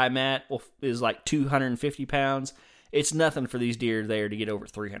buck where I'm at is 250 pounds. It's nothing for these deer there to get over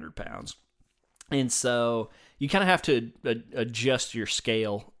 300 pounds. And so you kind of have to adjust your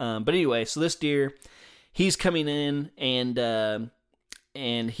scale. But anyway, so this deer, he's coming in,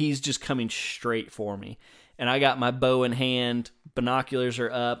 and he's just coming straight for me. And I got my bow in hand, binoculars are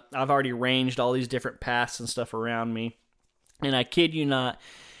up. I've already ranged all these different paths and stuff around me. And I kid you not,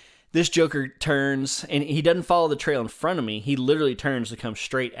 this joker turns, and he doesn't follow the trail in front of me. He literally turns to come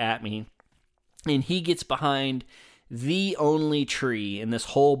straight at me. And he gets behind the only tree in this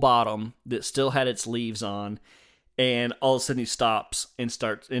whole bottom that still had its leaves on. And all of a sudden he stops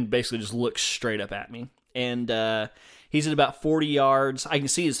and basically just looks straight up at me. And he's at about 40 yards. I can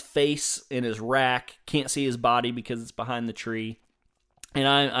see his face in his rack. Can't see his body because it's behind the tree. And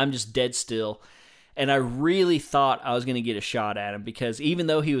I'm just dead still. And I really thought I was going to get a shot at him, because even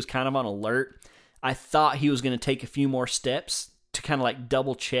though he was kind of on alert, I thought he was going to take a few more steps to kind of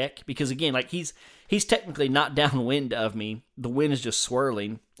double check. Because again, he's technically not downwind of me. The wind is just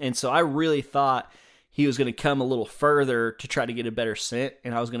swirling. And so I really thought he was going to come a little further to try to get a better scent,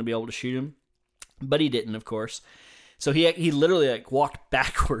 and I was going to be able to shoot him. But he didn't, of course. So he literally walked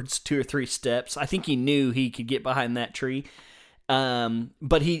backwards 2 or 3 steps. I think he knew he could get behind that tree.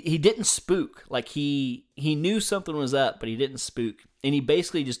 But he didn't spook. He knew something was up, but he didn't spook. And he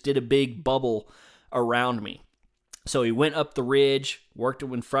basically just did a big bubble around me. So he went up the ridge, worked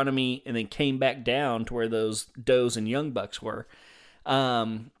in front of me, and then came back down to where those does and young bucks were.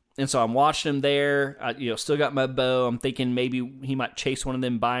 And so I'm watching him there. I, still got my bow. I'm thinking maybe he might chase one of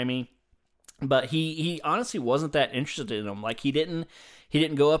them by me. But he honestly wasn't that interested in them. He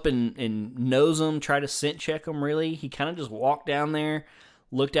didn't go up and nose them, try to scent check them really. He kind of just walked down there,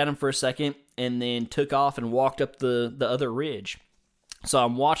 looked at him for a second, and then took off and walked up the other ridge. So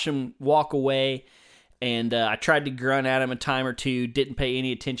I'm watching him walk away, And I tried to grunt at him a time or two, didn't pay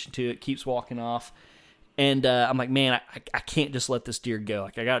any attention to it, keeps walking off. And I'm like, man, I can't just let this deer go.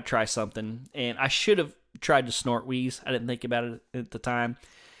 Like, I got to try something. And I should have tried to snort wheeze. I didn't think about it at the time.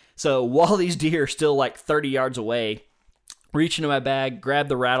 So while these deer are still like 30 yards away, reach into my bag, grab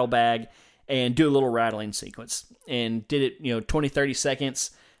the rattle bag, and do a little rattling sequence. And did it, 20, 30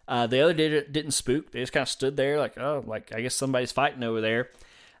 seconds. The other deer didn't spook. They just kind of stood there like, oh, like I guess somebody's fighting over there.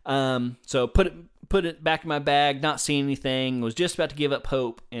 So put it back in my bag, not seeing anything, was just about to give up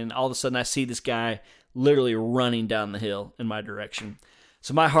hope, and all of a sudden I see this guy literally running down the hill in my direction.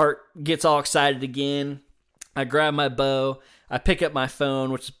 So my heart gets all excited again. I grab my bow, I pick up my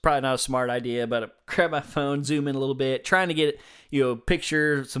phone, which is probably not a smart idea, but I grab my phone, zoom in a little bit, trying to get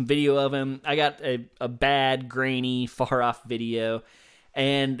picture, some video of him. I got a bad, grainy, far off video,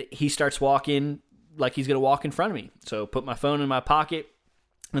 and he starts walking like he's going to walk in front of me. So put my phone in my pocket,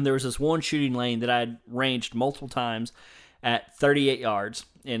 and there was this one shooting lane that I had ranged multiple times at 38 yards.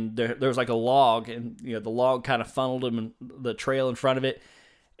 And there was like a log, and the log kind of funneled him in the trail in front of it.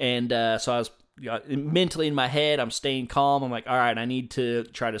 And so I was mentally in my head, I'm staying calm. I'm like, all right, I need to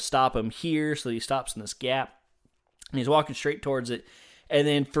try to stop him here so that he stops in this gap. And he's walking straight towards it. And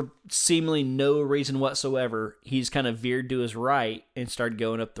then for seemingly no reason whatsoever, he's kind of veered to his right and started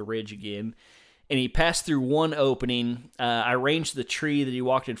going up the ridge again. And he passed through one opening. I ranged the tree that he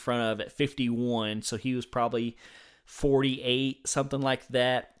walked in front of at 51, so he was probably 48, something like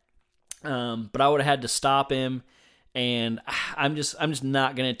that. But I would have had to stop him, and I'm just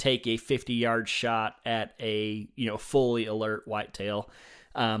not going to take a 50-yard shot at a fully alert whitetail.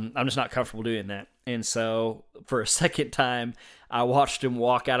 I'm just not comfortable doing that. And so for a second time, I watched him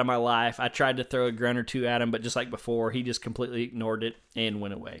walk out of my life. I tried to throw a grunt or two at him, but just like before, he just completely ignored it and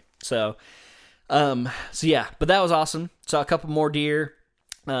went away. So yeah, but that was awesome. Saw a couple more deer.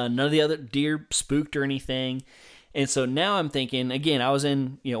 None of the other deer spooked or anything. And so now I'm thinking, again, I was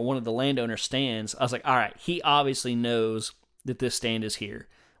in, one of the landowner stands. I was like, all right, he obviously knows that this stand is here.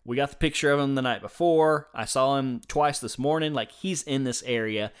 We got the picture of him the night before. I saw him twice this morning. Like, he's in this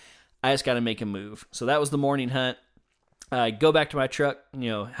area. I just got to make a move. So that was the morning hunt. I go back to my truck,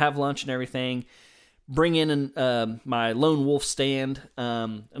 have lunch and everything. Bring in my lone wolf stand.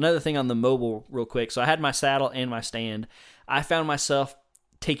 Another thing on the mobile real quick. So I had my saddle and my stand. I found myself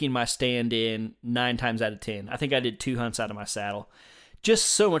taking my stand in 9 times out of 10. I think I did 2 hunts out of my saddle. Just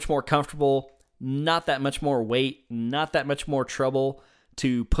so much more comfortable, not that much more weight, not that much more trouble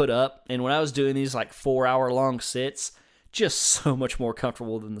to put up. And when I was doing these like 4-hour long sits, just so much more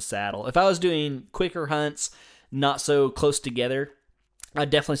comfortable than the saddle. If I was doing quicker hunts, not so close together, I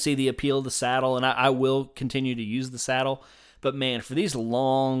definitely see the appeal of the saddle, and I will continue to use the saddle. But man, for these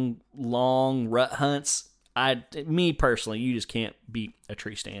long rut hunts, me personally, you just can't beat a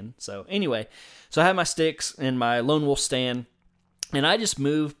tree stand. So anyway, so I have my sticks and my lone wolf stand, and I just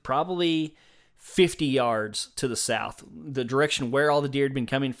moved probably 50 yards to the south, the direction where all the deer had been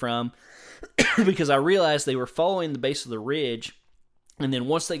coming from, because I realized they were following the base of the ridge, and then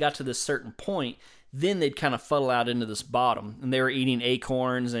once they got to this certain point, then they'd kind of fuddle out into this bottom, and they were eating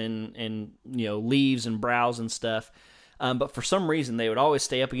acorns and leaves and browse and stuff. But for some reason, they would always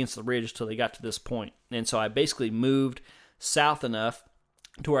stay up against the ridge until they got to this point. And so I basically moved south enough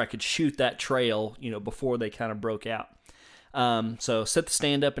to where I could shoot that trail, before they kind of broke out. So set the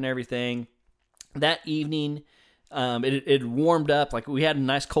stand up and everything. That evening, it warmed up. Like, we had a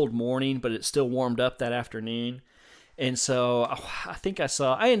nice cold morning, but it still warmed up that afternoon. And so I think I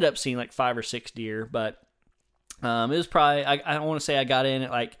ended up seeing like 5 or 6 deer, but it was probably, I want to say I got in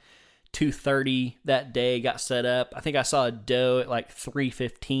at like 2:30 that day, got set up. I think I saw a doe at like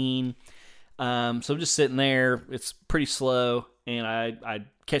 3:15. So I'm just sitting there. It's pretty slow, and I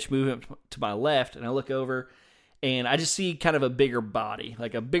catch movement to my left, and I look over, and I just see kind of a bigger body,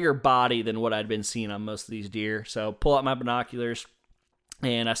 like a bigger body than what I'd been seeing on most of these deer. So pull out my binoculars,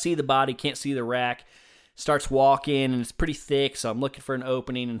 and I see the body, can't see the rack. Starts walking, and it's pretty thick, so I'm looking for an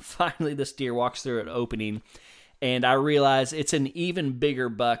opening, and finally this deer walks through an opening, and I realize it's an even bigger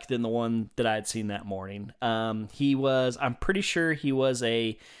buck than the one that I had seen that morning. I'm pretty sure he was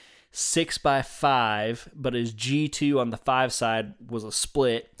a 6x5, but his G2 on the 5 side was a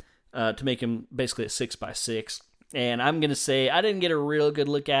split to make him basically a 6x6. And I'm going to say, I didn't get a real good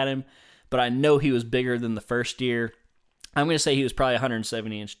look at him, but I know he was bigger than the first deer. I'm going to say he was probably a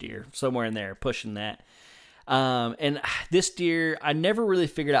 170-inch deer, somewhere in there, pushing that. And this deer, I never really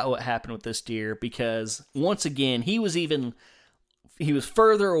figured out what happened with this deer, because once again, he was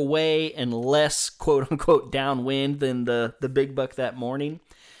further away and less quote unquote downwind than the big buck that morning.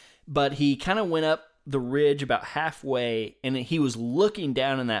 But he kind of went up the ridge about halfway, and he was looking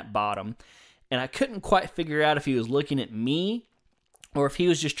down in that bottom. and I couldn't quite figure out if he was looking at me or if he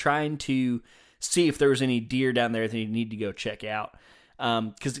was just trying to see if there was any deer down there that he'd need to go check out.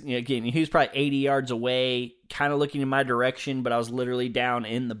 Because, again, he was probably 80 yards away, kind of looking in my direction, but I was literally down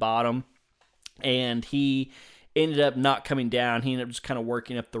in the bottom. And he ended up not coming down. He ended up just kind of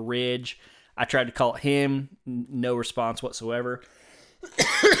working up the ridge. I tried to call him, no response whatsoever.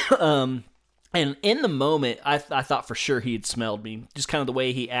 And in the moment, I thought for sure he had smelled me, just kind of the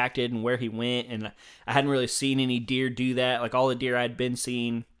way he acted and where he went. And I hadn't really seen any deer do that. Like all the deer I'd been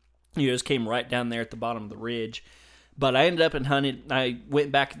seeing, just came right down there at the bottom of the ridge. But I ended up and hunted. I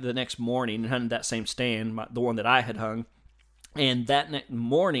went back the next morning and hunted that same stand, the one that I had hung. And that next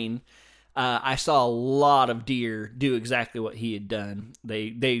morning, I saw a lot of deer do exactly what he had done.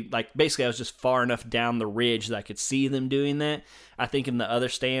 They like basically I was just far enough down the ridge that I could see them doing that. I think in the other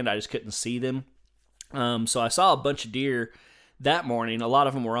stand I just couldn't see them. So I saw a bunch of deer that morning. A lot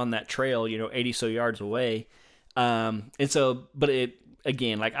of them were on that trail, 80 so yards away. And so, but it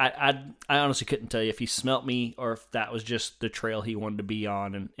again, like I honestly couldn't tell you if he smelt me or if that was just the trail he wanted to be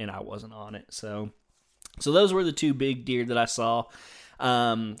on and I wasn't on it. So those were the two big deer that I saw.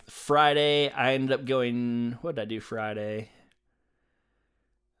 Friday, I ended up going, what did I do Friday?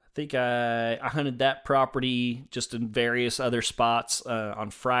 I think I hunted that property just in various other spots,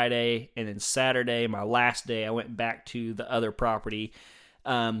 on Friday, and then Saturday, my last day, I went back to the other property,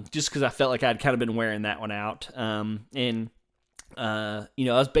 just because I felt like I'd kind of been wearing that one out. I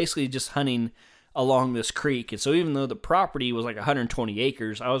was basically just hunting along this creek. And so even though the property was like 120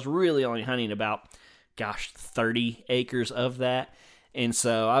 acres, I was really only hunting about, 30 acres of that. And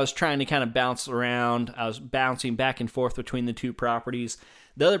so I was trying to kind of bounce around. I was bouncing back and forth between the two properties.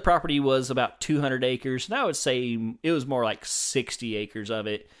 The other property was about 200 acres, and I would say it was more like 60 acres of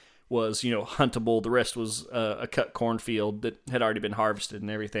it was, huntable. The rest was a cut cornfield that had already been harvested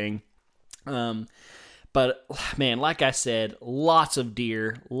and everything. But, man, like I said, lots of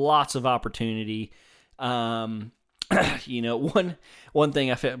deer, lots of opportunity. One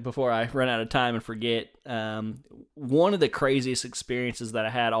thing I felt before I run out of time and forget, one of the craziest experiences that I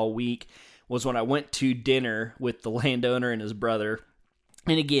had all week was when I went to dinner with the landowner and his brother.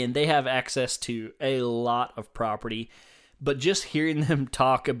 And again, they have access to a lot of property, but just hearing them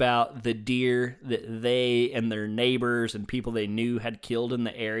talk about the deer that they and their neighbors and people they knew had killed in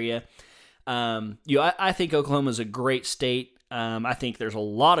the area, I think Oklahoma is a great state. I think there's a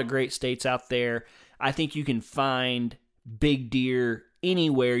lot of great states out there. I think you can find big deer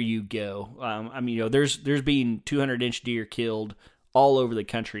anywhere you go. There's been 200-inch deer killed all over the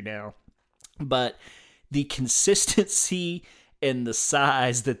country now. But the consistency and the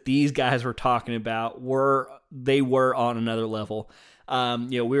size that these guys were talking about were on another level.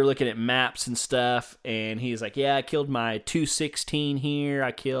 We were looking at maps and stuff, and he's like, yeah, I killed my 216 here.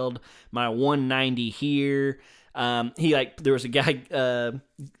 I killed my 190 here. There was a guy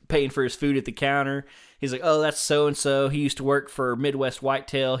paying for his food at the counter. He's like, oh, that's so-and-so. He used to work for Midwest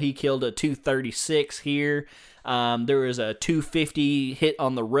Whitetail. He killed a 236 here. There was a 250 hit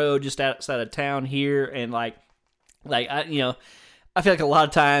on the road just outside of town here. And I feel like a lot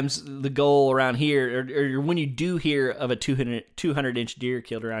of times the goal around here, or when you do hear of a 200-inch deer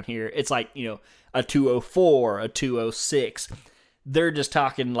killed around here, it's like, a 204, a 206. They're just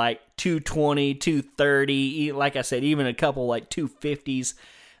talking like 220, 230, like I said, even a couple like 250s.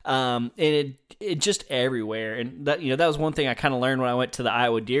 And it just everywhere. And that was one thing I kind of learned when I went to the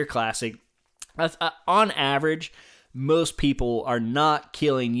Iowa Deer Classic. On average, most people are not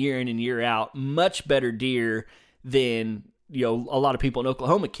killing year in and year out much better deer than, a lot of people in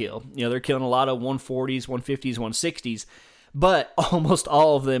Oklahoma kill. They're killing a lot of 140s, 150s, 160s, but almost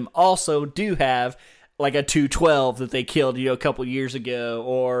all of them also do have like a 212 that they killed, a couple years ago,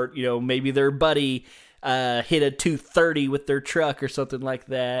 or, maybe their buddy hit a 230 with their truck or something like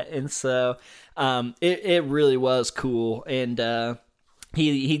that. And so it really was cool. And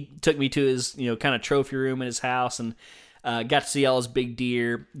he took me to his, kind of trophy room in his house and got to see all his big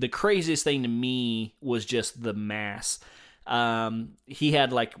deer. The craziest thing to me was just the mass. He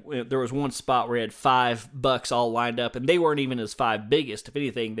had there was one spot where he had 5 bucks all lined up, and they weren't even his 5 biggest. If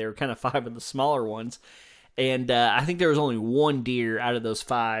anything, they were kind of 5 of the smaller ones. And I think there was only one deer out of those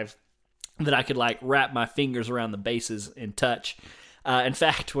 5 that I could wrap my fingers around the bases and touch. In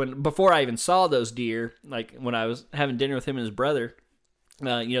fact, before I even saw those deer, when I was having dinner with him and his brother,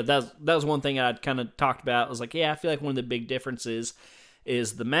 that was one thing I'd kind of talked about. I was like, yeah, I feel like one of the big differences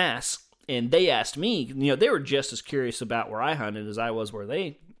is the mass. And they asked me, they were just as curious about where I hunted as I was where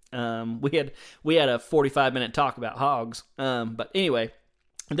they. We had a 45-minute talk about hogs. But anyway,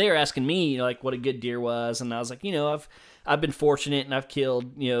 they were asking me, like, what a good deer was, and I was like, I've been fortunate, and I've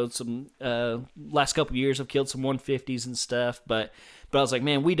killed, some last couple of years I've killed some 150s and stuff, but I was like,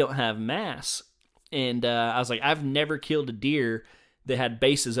 man, we don't have mass, and I was like, I've never killed a deer that had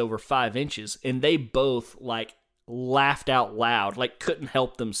bases over 5 inches, and they both like laughed out loud, like couldn't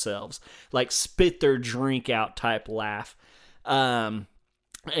help themselves, like spit their drink out type laugh, and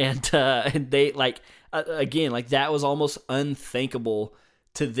they like again, like that was almost unthinkable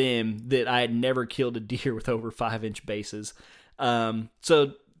to them that I had never killed a deer with over 5-inch bases.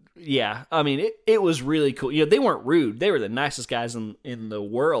 So yeah, I mean, it was really cool. They weren't rude. They were the nicest guys in the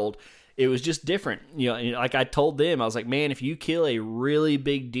world. It was just different. Like I told them, I was like, man, if you kill a really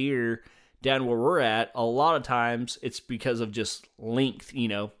big deer down where we're at, a lot of times it's because of just length.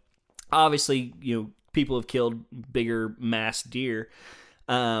 Obviously, people have killed bigger mass deer.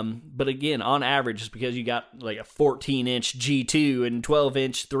 But again, on average, just because you got like a 14-inch G2 and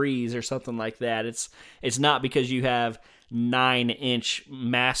 12-inch 3s or something like that, it's not because you have 9-inch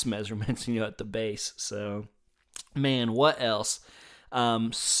mass measurements, at the base. So, man, what else?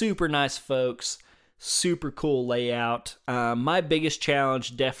 Super nice folks, super cool layout. My biggest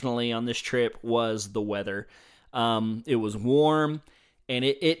challenge definitely on this trip was the weather. It was warm. And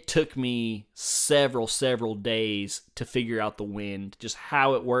it took me several days to figure out the wind, just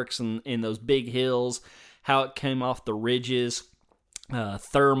how it works in those big hills, how it came off the ridges,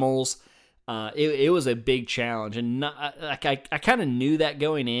 thermals. It was a big challenge, and I kind of knew that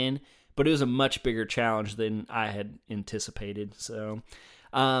going in, but it was a much bigger challenge than I had anticipated. So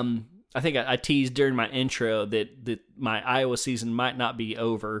I think I teased during my intro that my Iowa season might not be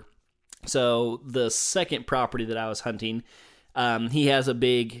over. So the second property that I was hunting, he has a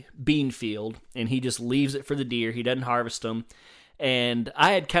big bean field, and he just leaves it for the deer. He doesn't harvest them. And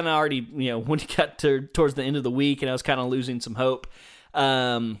I had kind of already, when it got towards the end of the week and I was kind of losing some hope,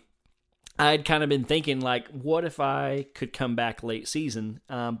 I had kind of been thinking, like, what if I could come back late season?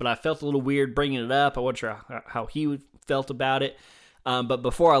 But I felt a little weird bringing it up. I wasn't sure how he felt about it. But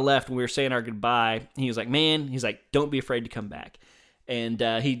before I left, when we were saying our goodbye, he was like, don't be afraid to come back. And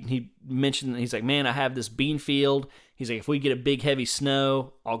he mentioned, he's like, man, I have this bean field. He's like, if we get a big heavy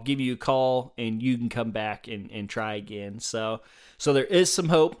snow, I'll give you a call and you can come back and try again. So there is some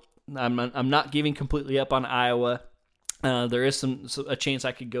hope. I'm not giving completely up on Iowa. There is a chance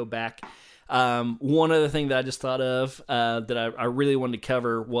I could go back. One other thing that I just thought of that I really wanted to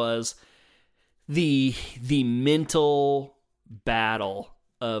cover was the mental battle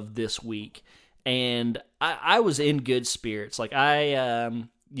of this week. And I was in good spirits. Like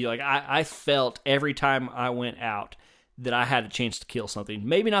I felt every time I went out that I had a chance to kill something.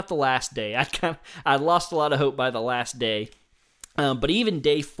 Maybe not the last day. I lost a lot of hope by the last day. But even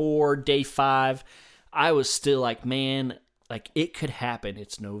day 4, day 5, I was still like, man, like it could happen.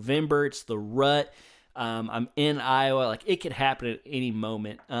 It's November. It's the rut. I'm in Iowa. Like it could happen at any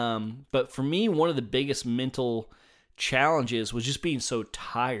moment. But for me, one of the biggest mental challenges was just being so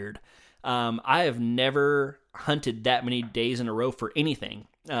tired. I have never hunted that many days in a row for anything.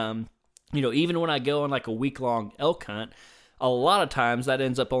 Even when I go on like a week-long elk hunt, a lot of times that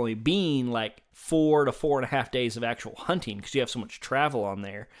ends up only being like 4 to 4.5 days of actual hunting because you have so much travel on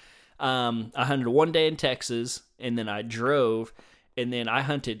there. I hunted one day in Texas, and then I drove, and then I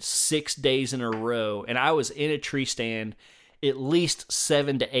hunted 6 days in a row, and I was in a tree stand at least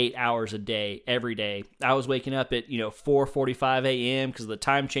 7 to 8 hours a day, every day. I was waking up at 4:45 a.m. because the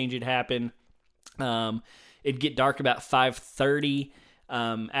time change had happened. It'd get dark about 5:30.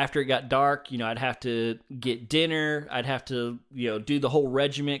 After it got dark, I'd have to get dinner. I'd have to, do the whole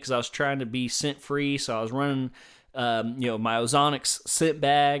regiment because I was trying to be scent free. So I was running, my Ozonics scent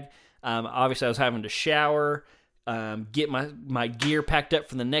bag. Obviously, I was having to shower, get my gear packed up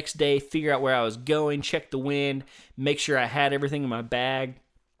for the next day, figure out where I was going, check the wind, make sure I had everything in my bag,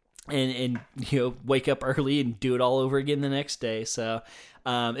 and wake up early and do it all over again the next day. So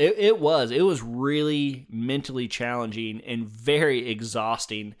it was really mentally challenging and very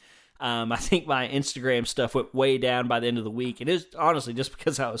exhausting. I think my Instagram stuff went way down by the end of the week, and it was honestly just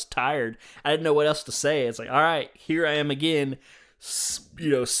because I was tired. I didn't know what else to say. It's like, all right, here I am again,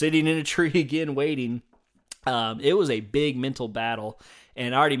 sitting in a tree again, waiting. It was a big mental battle,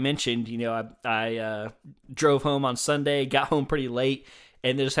 and I already mentioned, I drove home on Sunday, got home pretty late,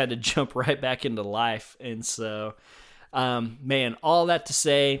 and then just had to jump right back into life. And so, man, all that to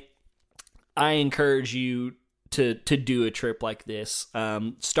say, I encourage you to do a trip like this.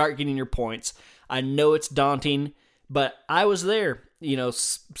 Start getting your points. I know it's daunting, but I was there,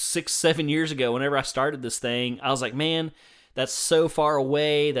 6-7 years ago, whenever I started this thing. I was like, man, that's so far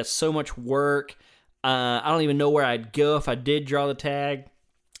away. That's so much work. I don't even know where I'd go if I did draw the tag.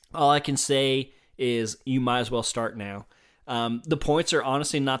 all I can say is you might as well start now. The points are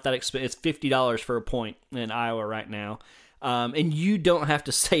honestly not that expensive. It's $50 for a point in Iowa right now. And you don't have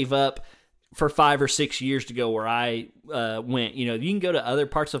to save up for 5 or 6 years to go where I went. You can go to other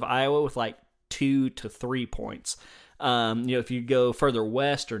parts of Iowa with like 2 to 3 points. If you go further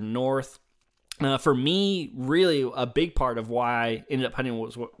west or north. For me, really a big part of why I ended up hunting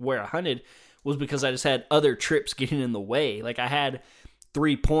was where I hunted was because I just had other trips getting in the way. Like I had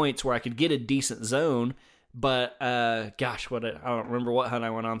 3 points where I could get a decent zone, but I don't remember what hunt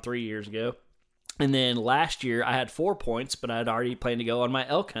I went on 3 years ago. And then last year I had 4 points, but I'd already planned to go on my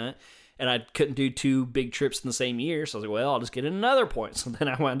elk hunt, and I couldn't do 2 big trips in the same year. So I was like, well, I'll just get another point. So then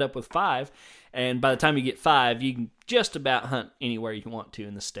I wound up with 5. And by the time you get 5, you can just about hunt anywhere you want to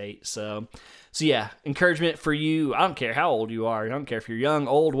in the state. So yeah, encouragement for you. I don't care how old you are. I don't care if you're young,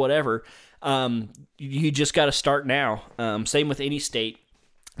 old, whatever. You just got to start now. Same with any state.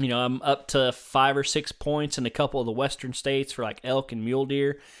 I'm up to 5 or 6 points in a couple of the western states for like elk and mule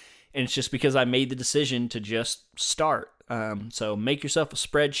deer. And it's just because I made the decision to just start. So make yourself a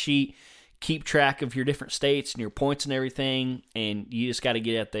spreadsheet, keep track of your different states and your points and everything, and you just got to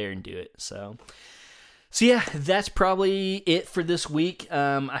get out there and do it. So yeah, that's probably it for this week.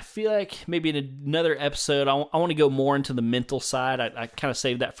 I feel like maybe in another episode, I want to go more into the mental side. I kind of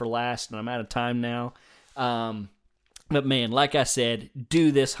saved that for last, and I'm out of time now. But man, like I said,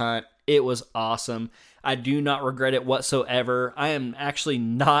 do this hunt. It was awesome. I do not regret it whatsoever. I am actually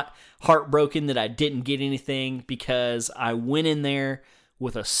not heartbroken that I didn't get anything because I went in there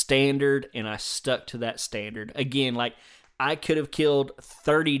with a standard and I stuck to that standard. Again, like I could have killed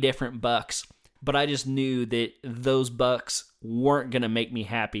 30 different bucks, but I just knew that those bucks weren't going to make me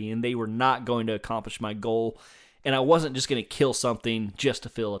happy and they were not going to accomplish my goal. And I wasn't just going to kill something just to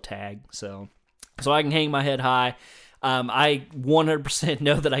fill a tag. So I can hang my head high. I 100%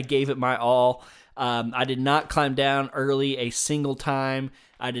 know that I gave it my all. I did not climb down early a single time.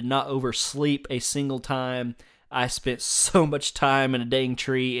 I did not oversleep a single time. I spent so much time in a dang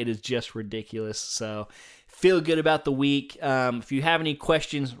tree. It is just ridiculous. So feel good about the week. If you have any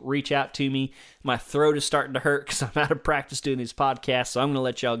questions, reach out to me. My throat is starting to hurt because I'm out of practice doing these podcasts, so I'm going to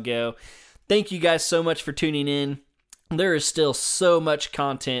let y'all go. Thank you guys so much for tuning in. There is still so much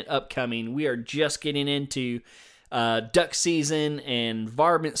content upcoming. We are just getting into duck season and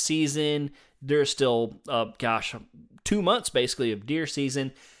varmint season. There's still, 2 months basically of deer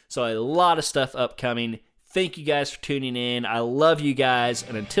season. So a lot of stuff upcoming. Thank you guys for tuning in. I love you guys.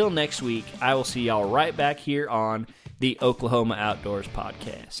 And until next week, I will see y'all right back here on the Oklahoma Outdoors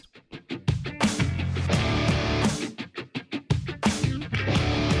Podcast.